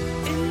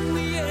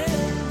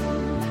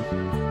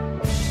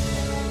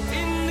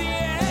the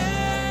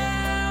end,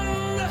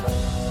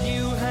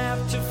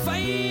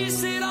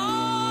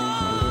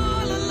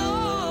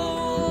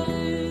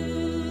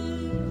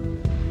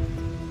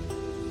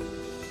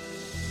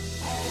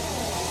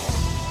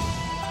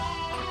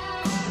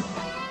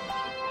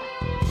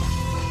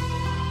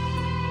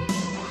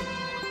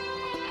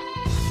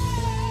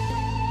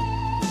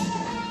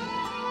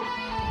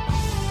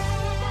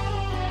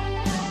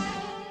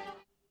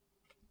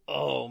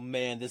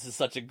 man, this is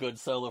such a good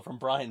solo from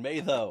Brian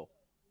May, though.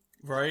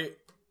 Right?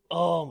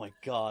 Oh my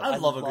god. I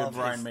love a good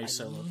Brian May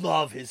solo. I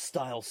love his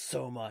style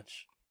so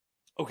much.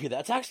 Okay,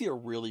 that's actually a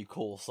really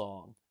cool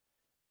song.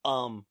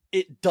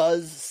 It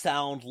does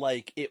sound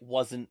like it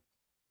wasn't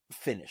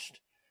finished.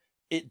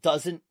 It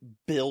doesn't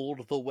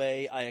build the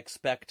way I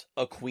expect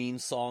a Queen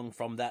song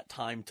from that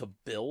time to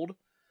build.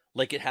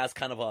 Like, it has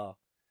kind of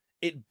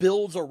it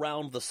builds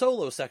around the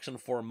solo section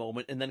for a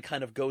moment and then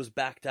kind of goes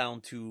back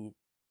down to,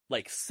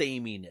 like,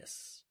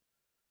 sameness.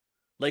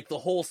 Like, the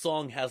whole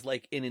song has,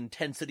 like, an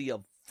intensity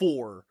of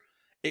 4.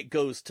 It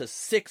goes to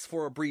 6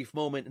 for a brief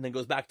moment and then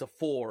goes back to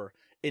 4,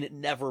 and it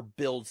never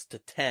builds to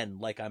 10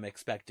 like I'm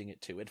expecting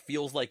it to. It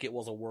feels like it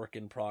was a work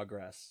in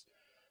progress.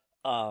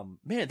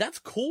 Man, that's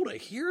cool to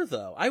hear,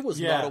 though. I was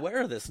not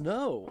aware of this,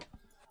 no.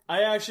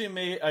 I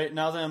actually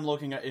now that I'm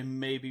looking at it,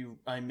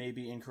 I may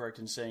be incorrect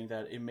in saying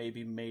that it may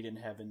be Made in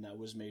Heaven that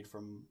was made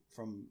from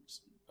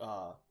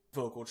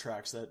vocal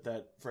tracks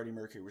that Freddie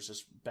Mercury was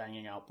just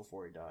banging out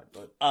before he died.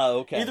 But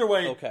okay. Either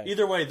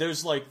way,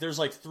 there's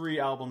like 3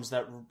 albums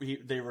that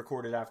they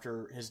recorded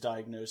after his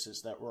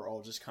diagnosis that were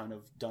all just kind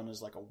of done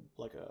as like a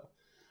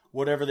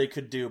whatever they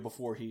could do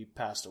before he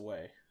passed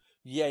away.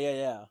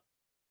 Yeah.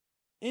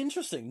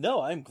 Interesting.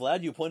 No, I'm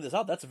glad you pointed this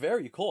out. That's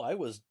very cool. I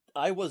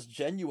was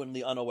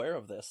genuinely unaware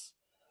of this.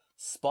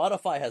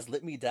 Spotify has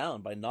let me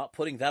down by not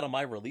putting that on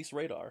my release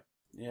radar.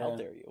 Yeah. How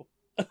dare you?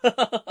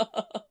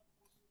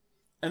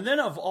 And then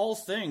of all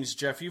things,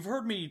 Jeff, you've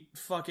heard me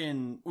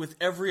fucking with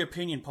every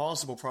opinion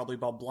possible probably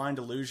about Blind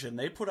Illusion.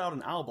 They put out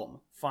an album,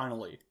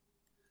 finally.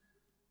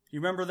 You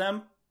remember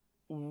them?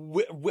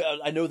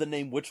 I know the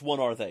name. Which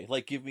one are they?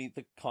 Like, give me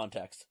the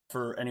context.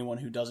 For anyone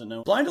who doesn't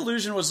know. Blind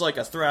Illusion was like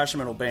a thrash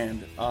metal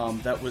band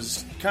that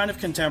was kind of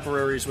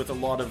contemporaries with a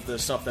lot of the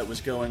stuff that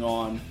was going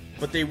on,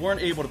 but they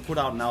weren't able to put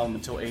out an album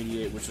until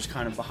 '88, which was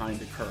kind of behind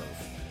the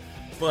curve.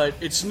 But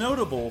it's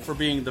notable for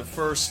being the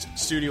first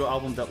studio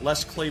album that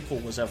Les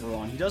Claypool was ever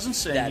on. He doesn't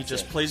sing, he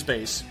just plays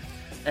bass.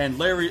 And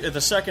the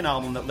second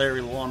album that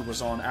Larry Lalonde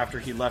was on after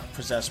he left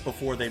Possessed,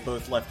 before they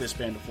both left this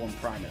band to form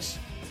Primus.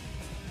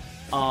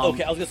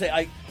 Okay, I was gonna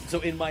say,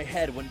 so in my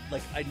head, when,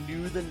 like, I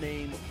knew the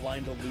name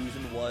Blind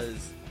Illusion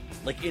was,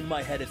 like, in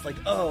my head, it's like,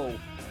 oh,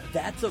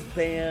 that's a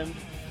band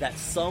that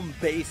some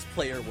bass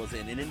player was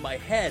in, and in my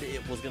head,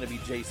 it was gonna be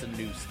Jason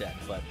Newsted,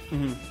 but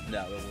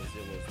no, it was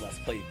Les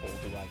Claypool,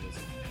 who I was...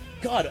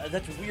 God,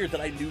 that's weird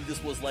that I knew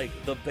this was, like,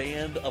 the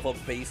band of a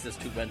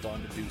bassist who went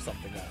on to do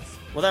something else.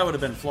 Well, that would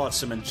have been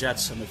Flotsam and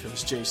Jetsam if it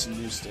was Jason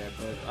Newsted,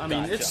 but, I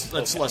mean, it's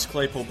Les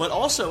Claypool. But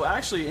also,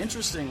 actually,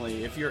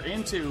 interestingly, if you're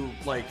into,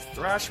 like,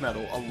 thrash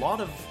metal, a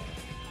lot of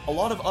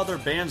other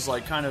bands,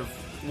 like, kind of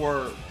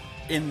were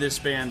in this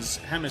band's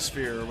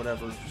hemisphere or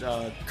whatever.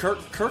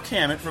 Kirk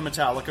Hammett from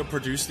Metallica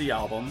produced the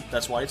album.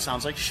 That's why it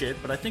sounds like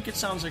shit, but I think it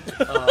sounds like...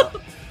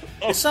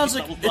 It sounds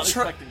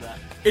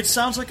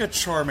like a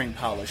charming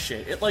pile of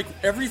shit. It, like,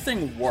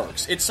 everything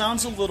works. It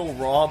sounds a little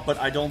raw, but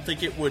I don't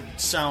think it would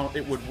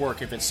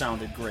work if it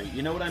sounded great.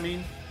 You know what I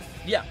mean?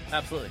 Yeah,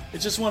 absolutely.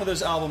 It's just one of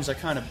those albums that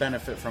kind of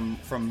benefit from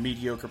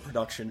mediocre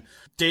production.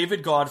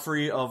 David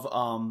Godfrey of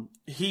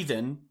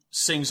Heathen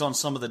sings on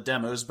some of the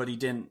demos, but he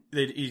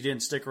didn't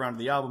stick around to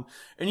the album.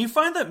 And you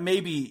find that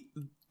maybe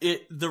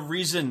the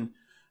reason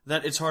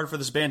that it's hard for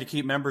this band to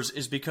keep members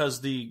is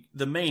because the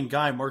main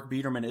guy, Mark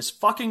Biederman, is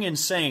fucking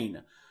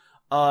insane.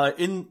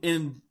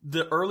 In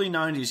the early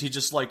 90s, he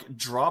just, like,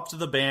 dropped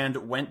the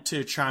band, went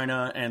to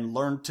China, and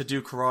learned to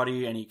do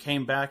karate, and he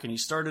came back, and he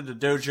started a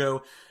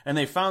dojo, and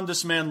they found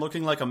this man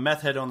looking like a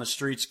meth head on the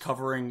streets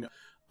covering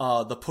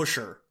The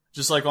Pusher.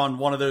 Just, like, on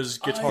one of those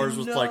guitars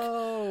with, like...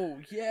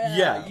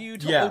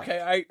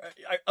 Okay,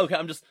 okay,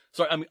 I'm just...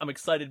 Sorry, I'm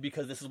excited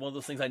because this is one of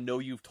those things I know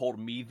you've told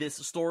me this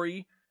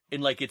story,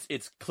 and, like,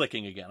 it's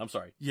clicking again. I'm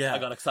sorry. Yeah. I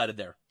got excited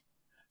there.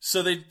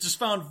 So they just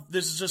found,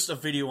 this is just a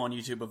video on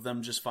YouTube of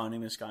them just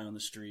finding this guy on the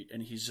street,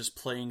 and he's just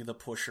playing The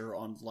Pusher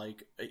on,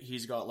 like,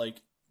 he's got,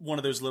 like, one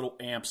of those little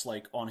amps,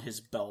 like, on his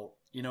belt.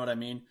 You know what I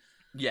mean?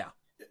 Yeah.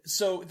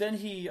 So then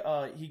he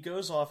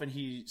goes off and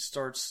he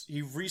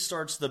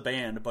restarts the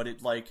band, but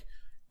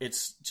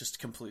it's just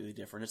completely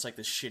different. It's like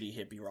this shitty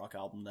hippie rock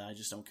album that I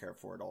just don't care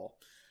for at all.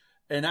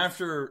 And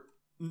after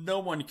no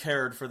one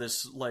cared for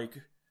this, like,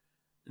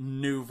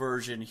 new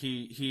version,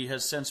 he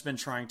has since been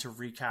trying to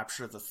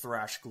recapture the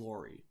thrash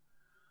glory.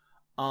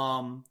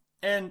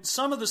 And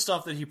some of the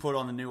stuff that he put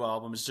on the new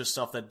album is just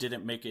stuff that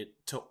didn't make it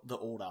to the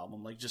old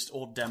album, like just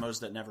old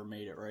demos that never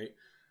made it, right?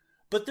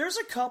 But there's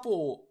a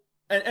couple,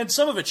 and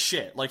some of it's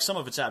shit, like some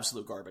of it's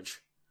absolute garbage.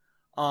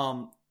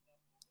 And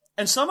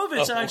some of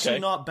it's actually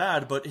not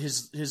bad, but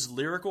his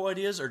lyrical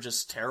ideas are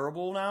just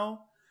terrible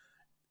now.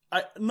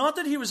 Not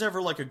that he was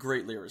ever, like, a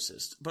great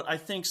lyricist, but I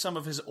think some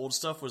of his old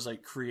stuff was,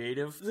 like,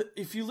 creative.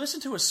 If you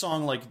listen to a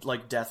song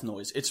like Death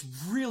Noise, it's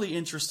really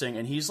interesting,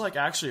 and he's, like,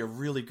 actually a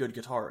really good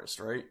guitarist,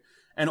 right?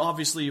 And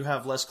obviously you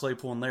have Les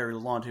Claypool and Larry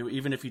Lalonde, who,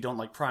 even if you don't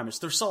like Primus,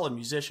 they're solid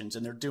musicians,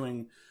 and they're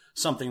doing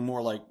something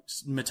more like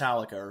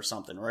Metallica or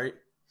something, right?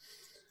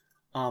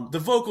 The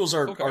vocals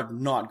are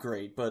not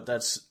great, but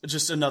that's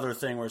just another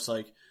thing where it's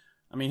like,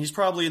 I mean, he's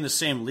probably in the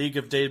same league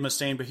of Dave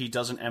Mustaine, but he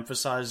doesn't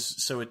emphasize,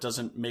 so it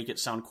doesn't make it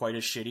sound quite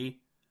as shitty.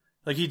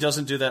 Like, he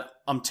doesn't do that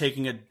I'm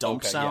taking a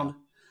dump sound.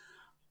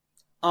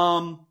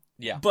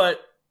 Yeah. But,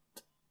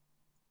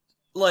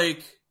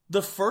 like,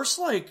 the first,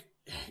 like,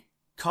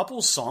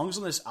 couple songs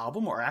on this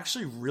album are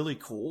actually really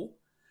cool.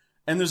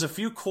 And there's a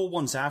few cool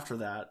ones after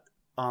that.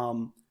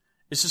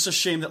 It's just a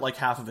shame that, like,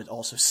 half of it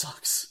also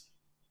sucks.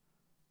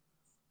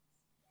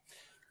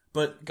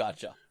 But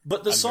Gotcha.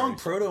 But the song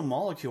Proto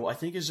Molecule, I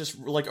think, is just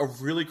like a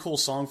really cool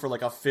song for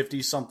like a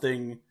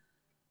 50-something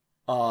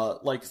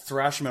like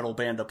thrash metal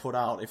band to put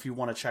out if you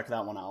want to check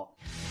that one out.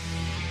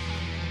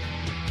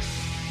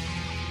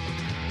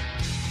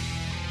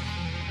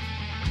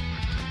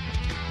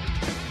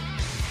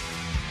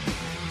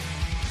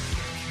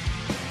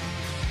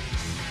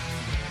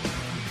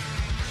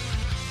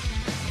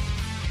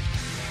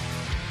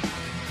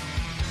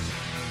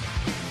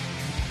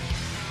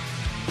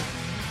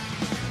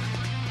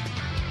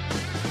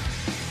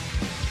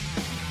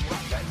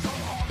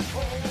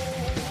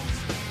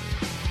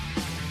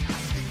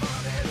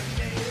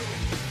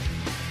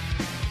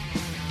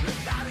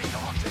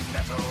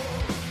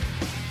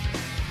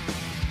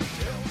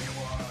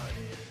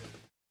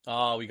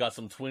 We got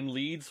some twin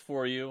leads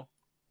for you.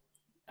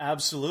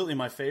 Absolutely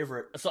my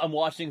favorite. So I'm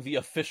watching the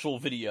official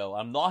video.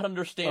 I'm not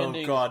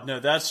understanding... Oh god, no,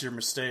 that's your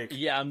mistake.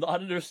 Yeah, I'm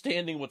not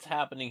understanding what's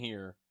happening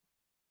here.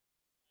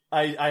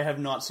 I have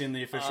not seen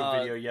the official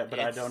video yet, but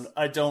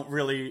I don't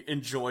really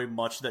enjoy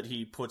much that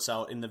he puts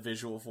out in the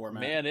visual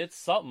format. Man, it's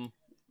something.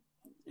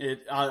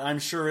 I'm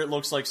sure it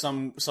looks like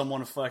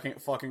someone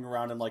fucking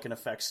around in like an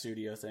effects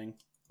studio thing.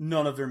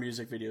 None of their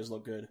music videos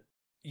look good.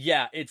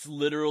 Yeah, it's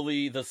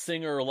literally the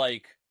singer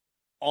like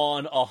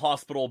on a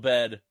hospital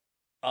bed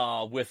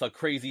with a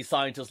crazy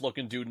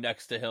scientist-looking dude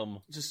next to him.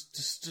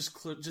 Just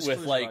close with your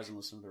like, eyes and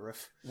listen to the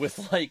riff.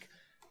 With like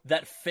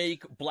that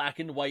fake black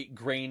and white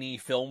grainy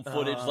film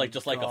footage, like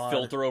just like a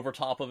filter over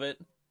top of it.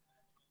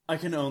 I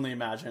can only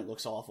imagine it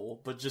looks awful,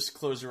 but just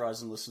close your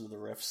eyes and listen to the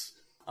riffs.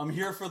 I'm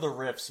here for the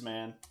riffs,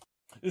 man.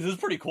 This is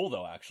pretty cool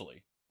though,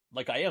 actually.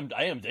 Like I am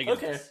digging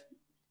this.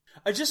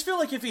 I just feel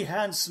like if he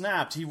hadn't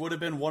snapped, he would have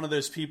been one of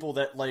those people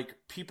that like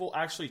people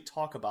actually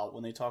talk about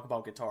when they talk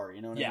about guitar.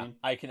 You know what I mean?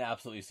 Yeah, I can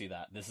absolutely see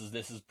that. This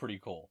is pretty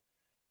cool.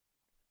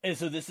 And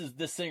so this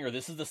singer.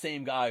 This is the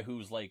same guy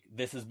who's like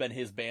this has been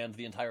his band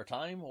the entire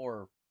time,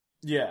 or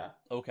yeah.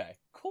 Okay,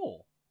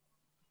 cool.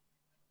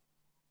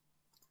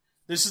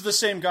 This is the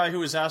same guy who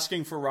was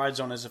asking for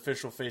rides on his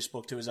official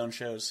Facebook to his own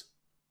shows.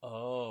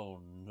 Oh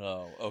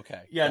no.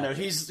 Okay. Yeah, gotcha. No,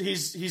 he's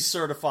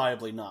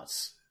certifiably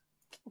nuts.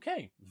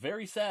 Okay,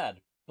 very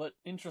sad. But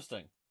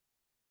interesting.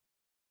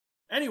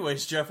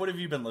 Anyways, Jeff, what have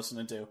you been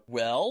listening to?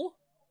 Well?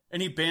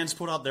 Any bands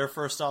put out their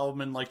first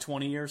album in like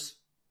 20 years?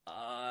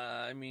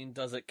 I mean,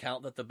 does it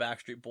count that the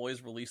Backstreet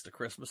Boys released a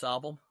Christmas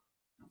album?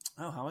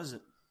 Oh, how is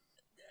it?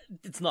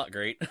 It's not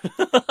great.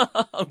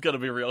 I'm gonna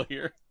be real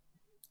here.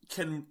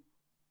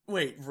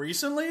 Wait,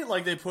 recently?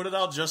 Like they put it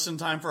out just in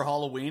time for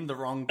Halloween, the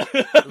wrong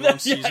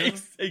season? Yeah,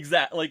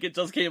 exactly. Like it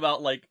just came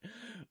out like,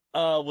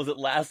 was it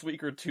last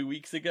week or 2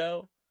 weeks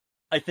ago?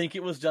 I think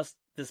it was just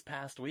this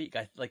past week.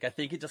 I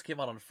think it just came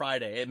out on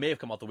Friday. It may have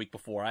come out the week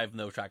before. I have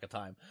no track of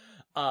time.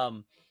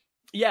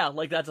 Yeah,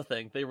 like that's a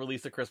thing. They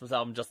released a Christmas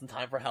album just in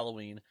time for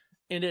Halloween,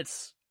 and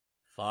it's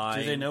fine.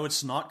 Do they know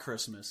it's not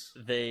Christmas?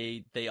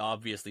 They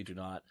obviously do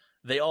not.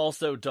 They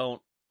also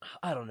don't.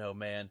 I don't know,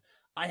 man.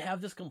 I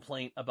have this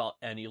complaint about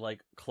any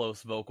like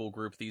close vocal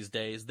group these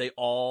days. They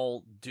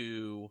all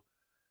do.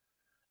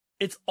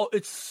 It's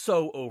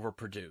so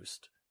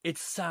overproduced. It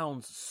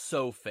sounds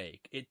so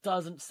fake. It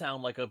doesn't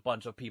sound like a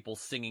bunch of people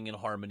singing in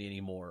harmony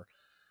anymore.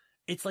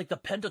 It's like the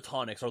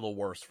Pentatonics are the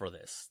worst for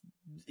this.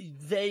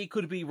 They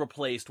could be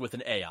replaced with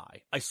an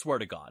AI. I swear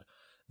to God.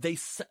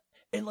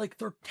 And like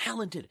they're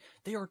talented.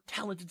 They are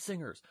talented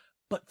singers.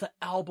 But the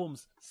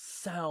albums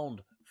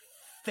sound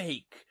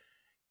fake.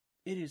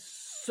 It is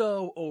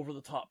so over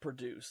the top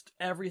produced.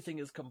 Everything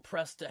is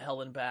compressed to hell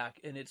and back,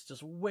 and it's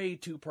just way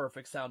too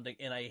perfect sounding,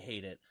 and I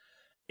hate it.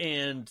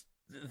 And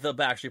the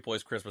Backstreet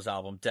Boys Christmas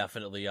album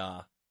definitely,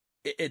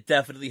 it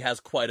definitely has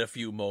quite a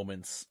few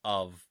moments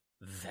of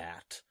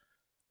that.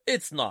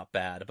 It's not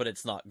bad, but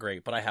it's not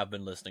great, but I have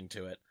been listening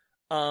to it.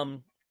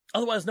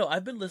 Otherwise, no,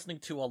 I've been listening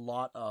to a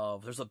lot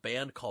of, there's a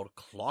band called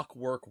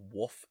Clockwork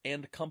Wolf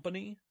and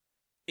Company.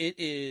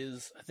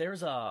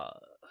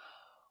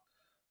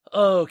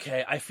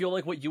 Okay, I feel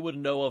like what you would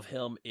know of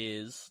him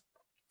is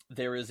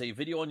there is a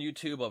video on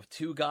YouTube of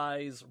two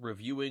guys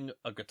reviewing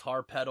a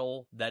guitar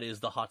pedal that is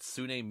the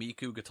Hatsune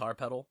Miku guitar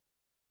pedal.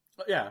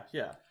 Yeah.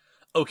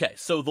 Okay,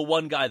 so the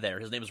one guy there,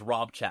 his name is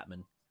Rob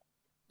Chapman.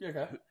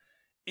 Okay.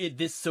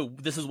 This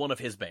is one of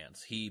his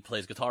bands. He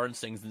plays guitar and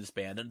sings in this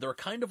band, and they're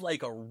kind of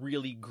like a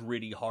really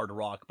gritty hard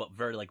rock, but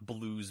very like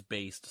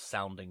blues-based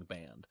sounding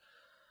band.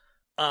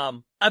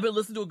 I've been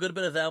listening to a good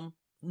bit of them.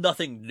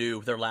 Nothing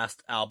new. Their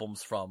last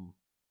album's from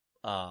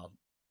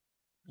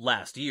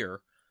last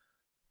year.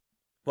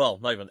 Well,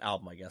 not even an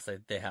album, I guess.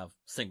 They have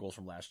singles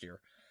from last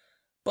year.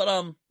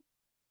 But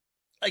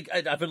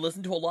I've been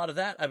listening to a lot of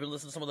that. I've been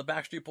listening to some of the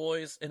Backstreet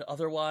Boys, and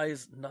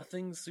otherwise,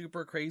 nothing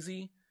super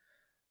crazy.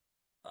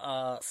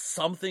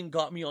 Something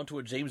got me onto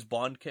a James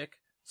Bond kick.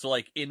 So,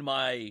 like, in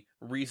my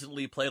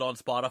recently played on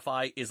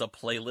Spotify is a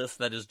playlist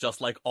that is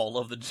just like all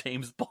of the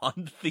James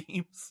Bond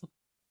themes.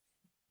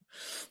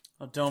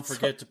 Oh, don't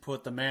forget to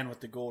put The Man with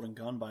the Golden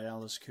Gun by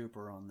Alice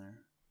Cooper on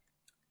there.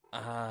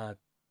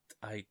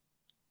 I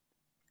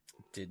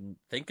didn't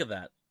think of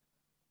that.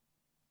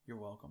 You're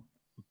welcome.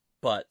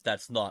 But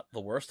that's not the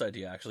worst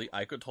idea, actually.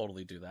 I could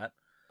totally do that.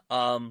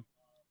 A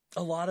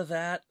lot of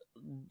that,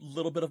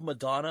 little bit of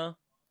Madonna.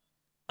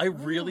 I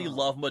really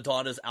love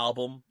Madonna's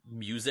album,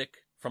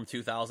 Music, from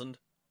 2000.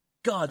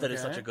 God, that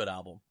is such a good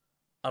album.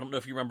 I don't know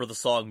if you remember the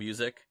song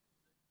Music.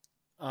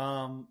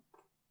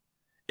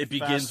 It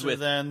begins faster with...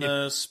 than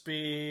the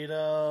speed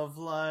of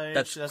light.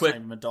 That's not quick.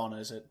 even Madonna,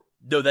 is it?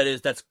 No,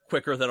 that's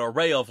Quicker Than a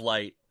Ray of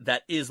Light.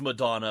 That is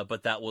Madonna,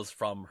 but that was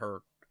from her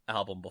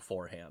album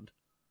beforehand.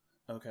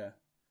 Okay.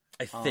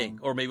 I think.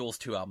 Or maybe it was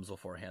 2 albums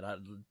beforehand.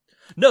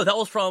 No, that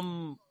was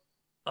from...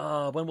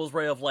 when was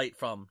Ray of Light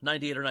from?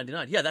 98 or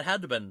 99? Yeah, that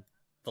had to have been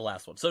the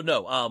last one. So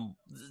no,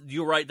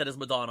 you're right, that is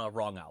Madonna,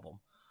 wrong album.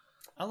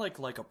 I like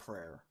a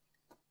Prayer.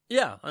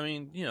 Yeah, I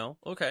mean,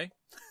 okay.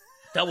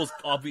 That was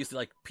obviously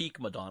like peak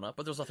Madonna,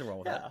 but there's nothing wrong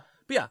with that.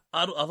 But yeah,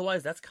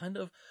 otherwise that's kind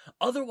of...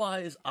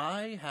 Otherwise,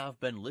 I have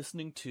been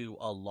listening to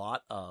a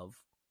lot of...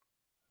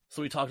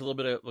 So we talked a little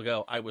bit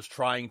ago, I was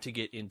trying to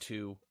get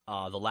into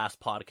the last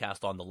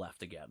podcast on the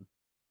left again.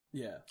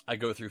 Yeah. I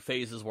go through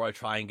phases where I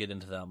try and get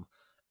into them,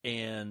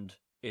 and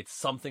it's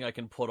something I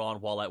can put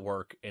on while at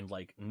work and,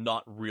 like,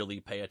 not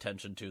really pay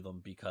attention to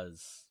them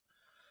because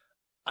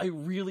I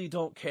really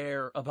don't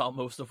care about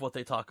most of what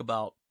they talk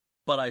about,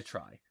 but I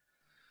try.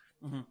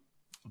 Mm-hmm.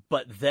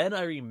 But then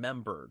I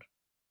remembered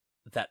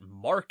that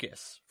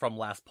Marcus from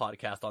last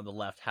podcast on the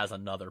left has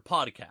another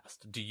podcast.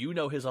 Do you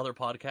know his other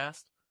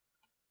podcast?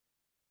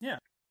 Yeah.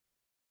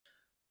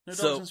 No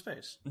So, Dogs in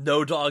Space.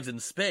 No Dogs in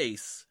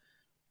Space,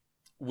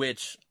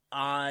 which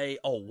a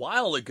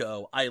while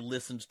ago, I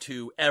listened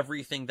to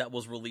everything that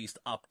was released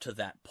up to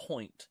that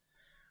point.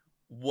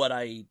 What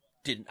I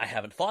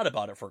haven't thought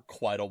about it for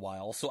quite a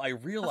while, so I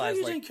realized...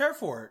 I thought you didn't care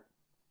for it.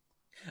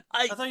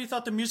 I thought you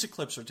thought the music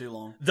clips are too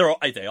long.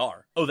 They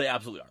are. Oh, they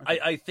absolutely are.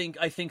 Okay.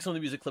 I think some of the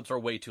music clips are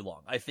way too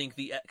long. I think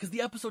because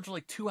the episodes are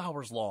like 2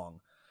 hours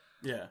long.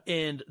 Yeah.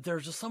 And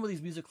there's just some of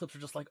these music clips are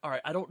just like, all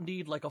right, I don't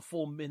need like a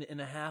full minute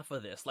and a half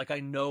of this. Like, I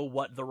know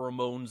what the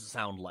Ramones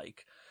sound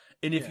like.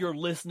 And if you're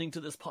listening to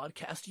this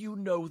podcast, you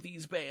know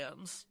these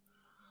bands.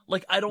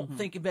 Like, I don't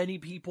think many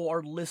people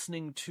are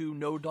listening to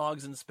No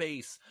Dogs in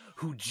Space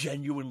who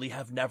genuinely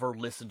have never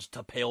listened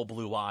to Pale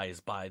Blue Eyes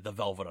by the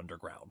Velvet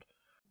Underground.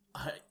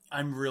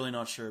 I'm really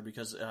not sure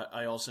because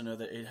I also know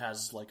that it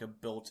has like a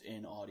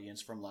built-in audience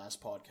from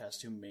last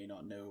podcast who may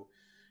not know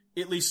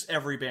at least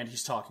every band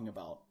he's talking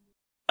about.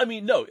 I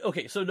mean, no,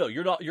 okay, so no,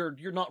 you're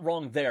not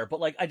wrong there, but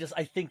like I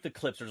think the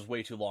clips are just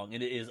way too long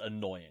and it is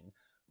annoying.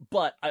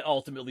 But I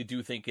ultimately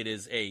do think it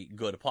is a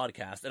good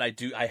podcast, and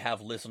I have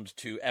listened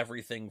to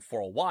everything for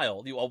a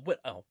while.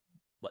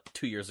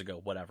 2 years ago,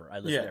 whatever. I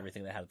listened to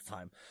everything they had at the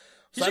time.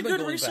 So He's a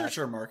good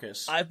researcher,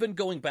 Marcus. I've been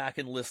going back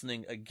and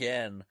listening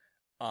again.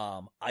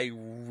 I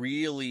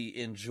really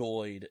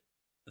enjoyed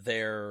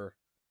their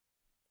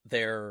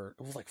it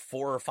was like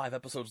 4 or 5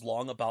 episodes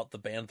long about the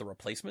band The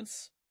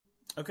Replacements.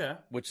 Okay.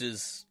 Which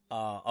is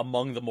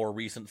among the more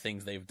recent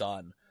things they've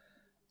done.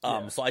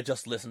 So I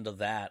just listened to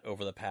that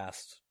over the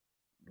past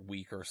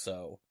week or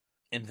so.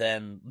 And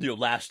then,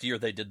 last year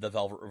they did the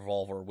Velvet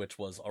Revolver, which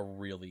was a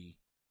really...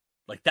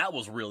 Like, that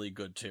was really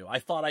good, too. I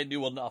thought I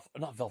knew enough...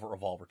 Not Velvet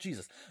Revolver,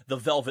 Jesus. The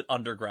Velvet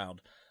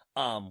Underground.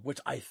 Which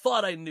I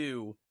thought I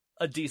knew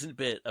a decent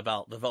bit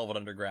about the Velvet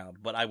Underground,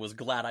 but I was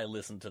glad I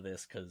listened to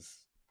this,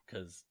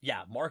 because,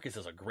 yeah, Marcus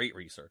is a great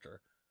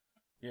researcher.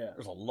 Yeah.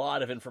 There's a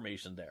lot of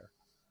information there.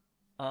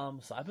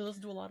 So I've been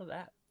listening to a lot of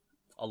that.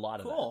 A lot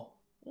of that. Cool.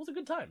 It was a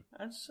good time.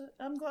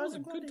 I'm glad to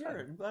hear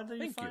it. I'm glad that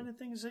you find the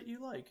things that you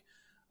like.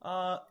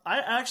 I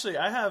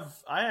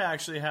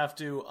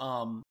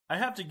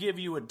have to give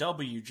you a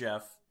W,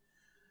 Jeff,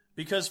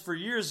 because for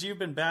years you've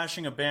been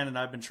bashing a band and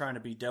I've been trying to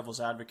be devil's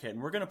advocate,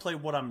 and we're gonna play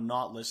what I'm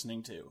not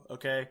listening to,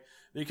 okay?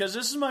 Because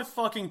this is my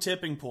fucking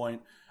tipping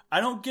point. I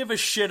don't give a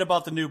shit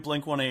about the new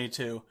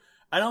Blink-182.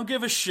 I don't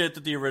give a shit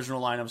that the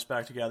original lineup's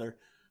back together.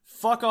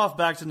 Fuck off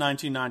back to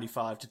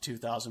 1995 to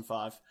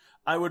 2005.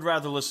 I would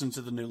rather listen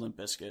to the new Limp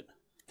Bizkit.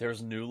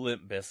 There's new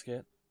Limp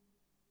Bizkit?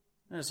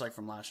 It's like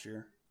from last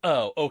year.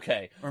 Oh,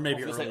 okay. Or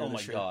maybe earlier say, oh my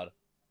this year. god.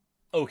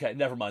 Okay,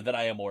 never mind. Then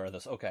I am aware of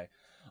this. Okay.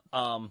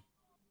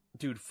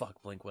 Dude,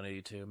 fuck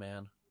Blink-182,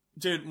 man.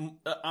 Dude,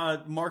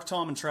 Mark,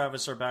 Tom, and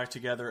Travis are back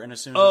together, and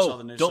as soon as I saw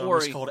the new song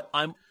was called...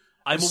 I'm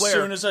as aware.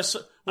 Soon as I saw,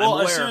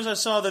 as soon as I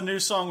saw the new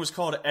song was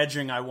called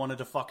Edging, I wanted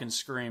to fucking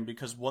scream,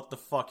 because what the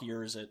fuck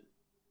year is it?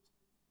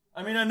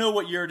 I mean, I know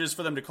what year it is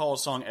for them to call a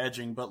song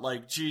Edging, but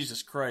like,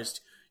 Jesus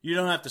Christ, you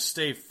don't have to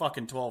stay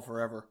fucking 12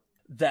 forever.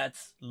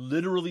 That's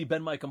literally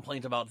been my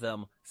complaint about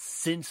them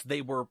since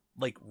they were,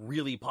 like,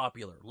 really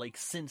popular. Like,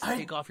 since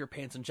Take Off Your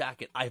Pants and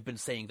Jacket, I've been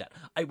saying that.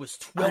 I was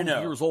 12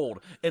 years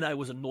old, and I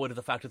was annoyed at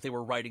the fact that they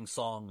were writing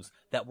songs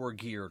that were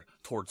geared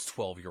towards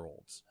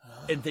 12-year-olds.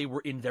 And they were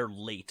in their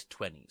late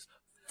 20s.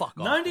 Fuck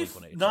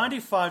off,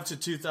 95 to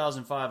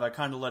 2005, I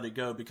kind of let it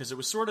go, because it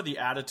was sort of the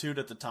attitude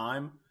at the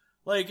time.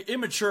 Like,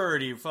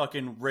 immaturity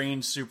fucking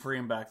reigned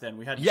supreme back then.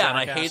 We had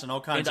Jackass and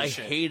all kinds of shit.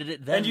 And I hated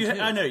it then,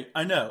 too.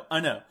 I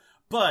know.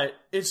 But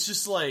it's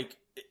just like,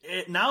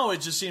 now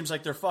it just seems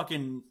like they're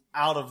fucking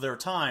out of their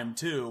time,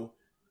 too.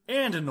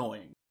 And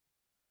annoying.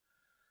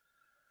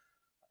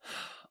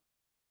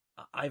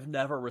 I've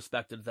never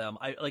respected them.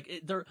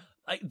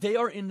 They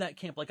are in that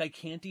camp. Like, I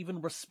can't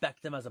even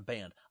respect them as a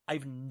band.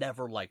 I've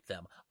never liked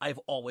them. I've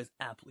always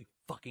absolutely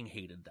fucking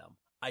hated them.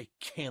 I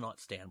cannot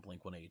stand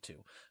Blink-182.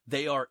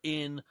 They are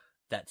in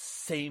that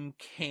same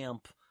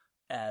camp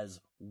as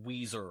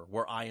Weezer,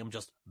 where I am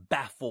just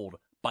baffled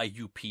by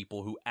you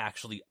people who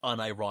actually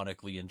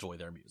unironically enjoy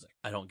their music.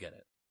 I don't get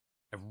it.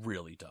 I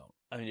really don't.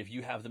 I mean, if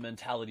you have the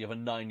mentality of a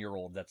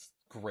 9-year-old, that's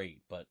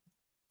great, but...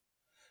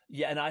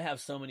 Yeah, and I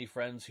have so many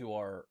friends who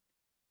are,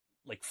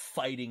 like,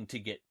 fighting to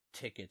get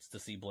tickets to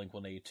see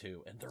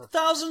Blink-182, and they're...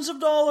 Thousands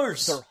of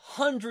dollars! They're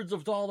hundreds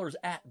of dollars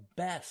at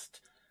best.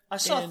 I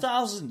saw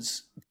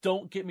thousands.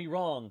 Don't get me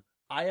wrong,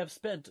 I have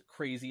spent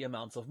crazy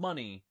amounts of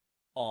money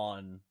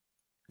on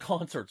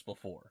concerts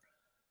before.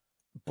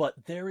 But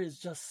there is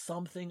just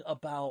something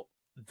about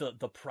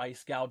the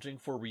price gouging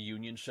for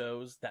reunion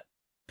shows that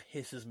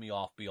pisses me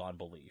off beyond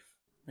belief.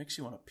 Makes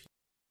you want to pee.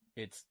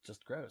 It's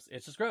just gross.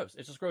 It's just gross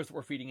that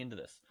we're feeding into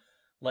this.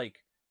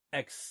 Like,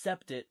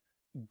 accept it,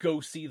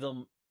 go see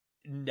them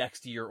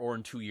next year or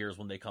in 2 years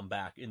when they come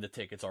back, and the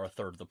tickets are a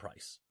third the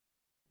price.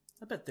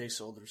 I bet they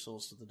sold their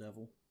souls to the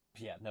devil.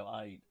 Yeah, no,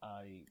 I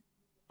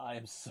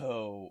am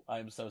so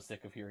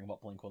sick of hearing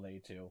about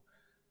Blink-182.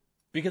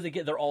 Because,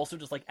 again, they're also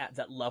just, like, at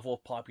that level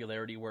of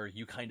popularity where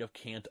you kind of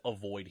can't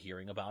avoid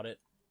hearing about it.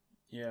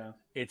 Yeah.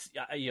 It's,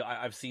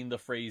 I've seen the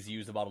phrase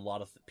used about a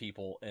lot of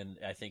people, and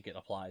I think it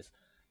applies.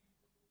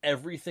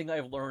 Everything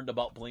I've learned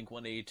about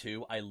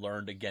Blink-182, I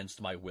learned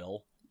against my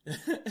will.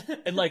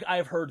 And, like,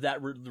 I've heard that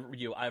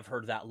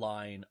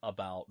line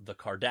about the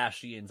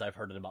Kardashians, I've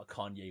heard it about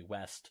Kanye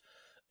West,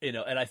 and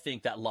I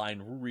think that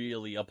line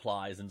really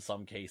applies in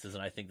some cases,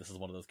 and I think this is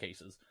one of those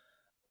cases.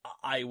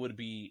 I would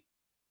be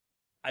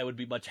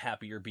much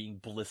happier being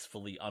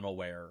blissfully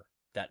unaware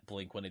that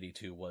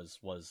Blink-182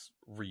 was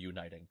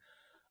reuniting.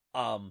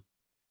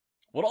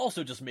 What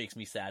also just makes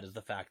me sad is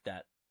the fact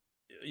that,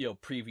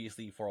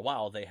 previously for a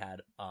while they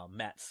had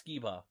Matt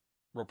Skiba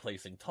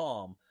replacing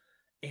Tom,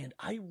 and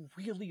I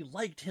really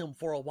liked him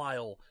for a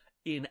while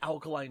in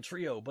Alkaline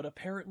Trio, but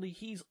apparently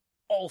he's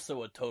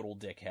also a total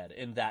dickhead,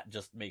 and that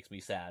just makes me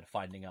sad,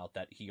 finding out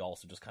that he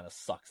also just kind of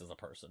sucks as a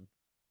person.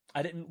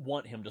 I didn't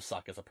want him to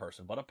suck as a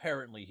person, but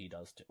apparently he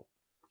does too.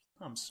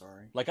 I'm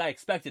sorry. Like, I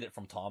expected it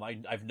from Tom.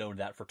 I've known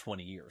that for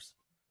 20 years.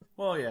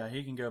 Well, yeah,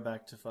 he can go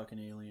back to fucking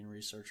alien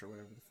research or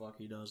whatever the fuck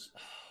he does.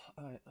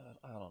 I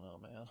don't know,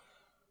 man.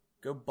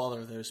 Go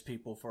bother those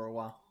people for a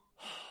while.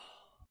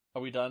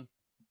 Are we done?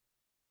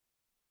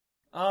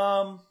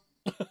 Yeah,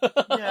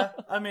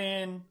 I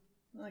mean,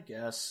 I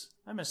guess.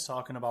 I miss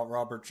talking about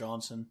Robert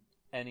Johnson.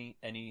 Any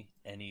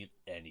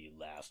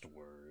last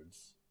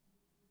words?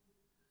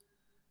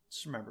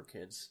 Just remember,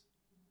 kids.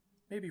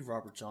 Maybe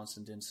Robert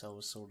Johnson didn't sell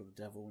his soul to the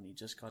devil when he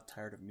just got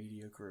tired of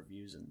mediocre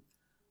reviews and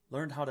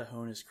learned how to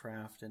hone his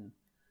craft, and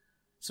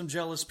some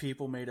jealous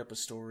people made up a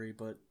story,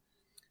 but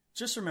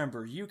just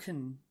remember, you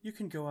can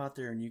go out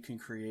there and you can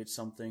create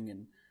something,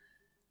 and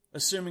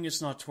assuming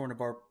it's not torn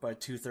apart by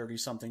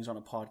 230-somethings on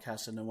a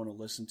podcast that no one will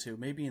listen to,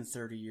 maybe in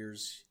 30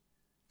 years,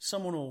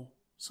 someone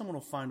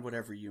will find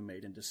whatever you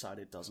made and decide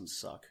it doesn't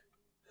suck.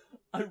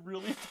 I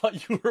really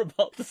thought you were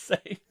about to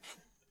say...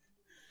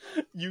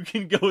 You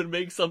can go and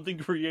make something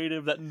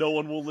creative that no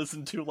one will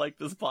listen to, like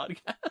this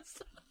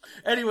podcast.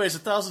 Anyways,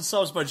 1,000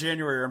 subs by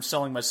January, I'm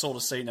selling my soul to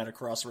Satan at a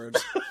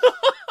crossroads.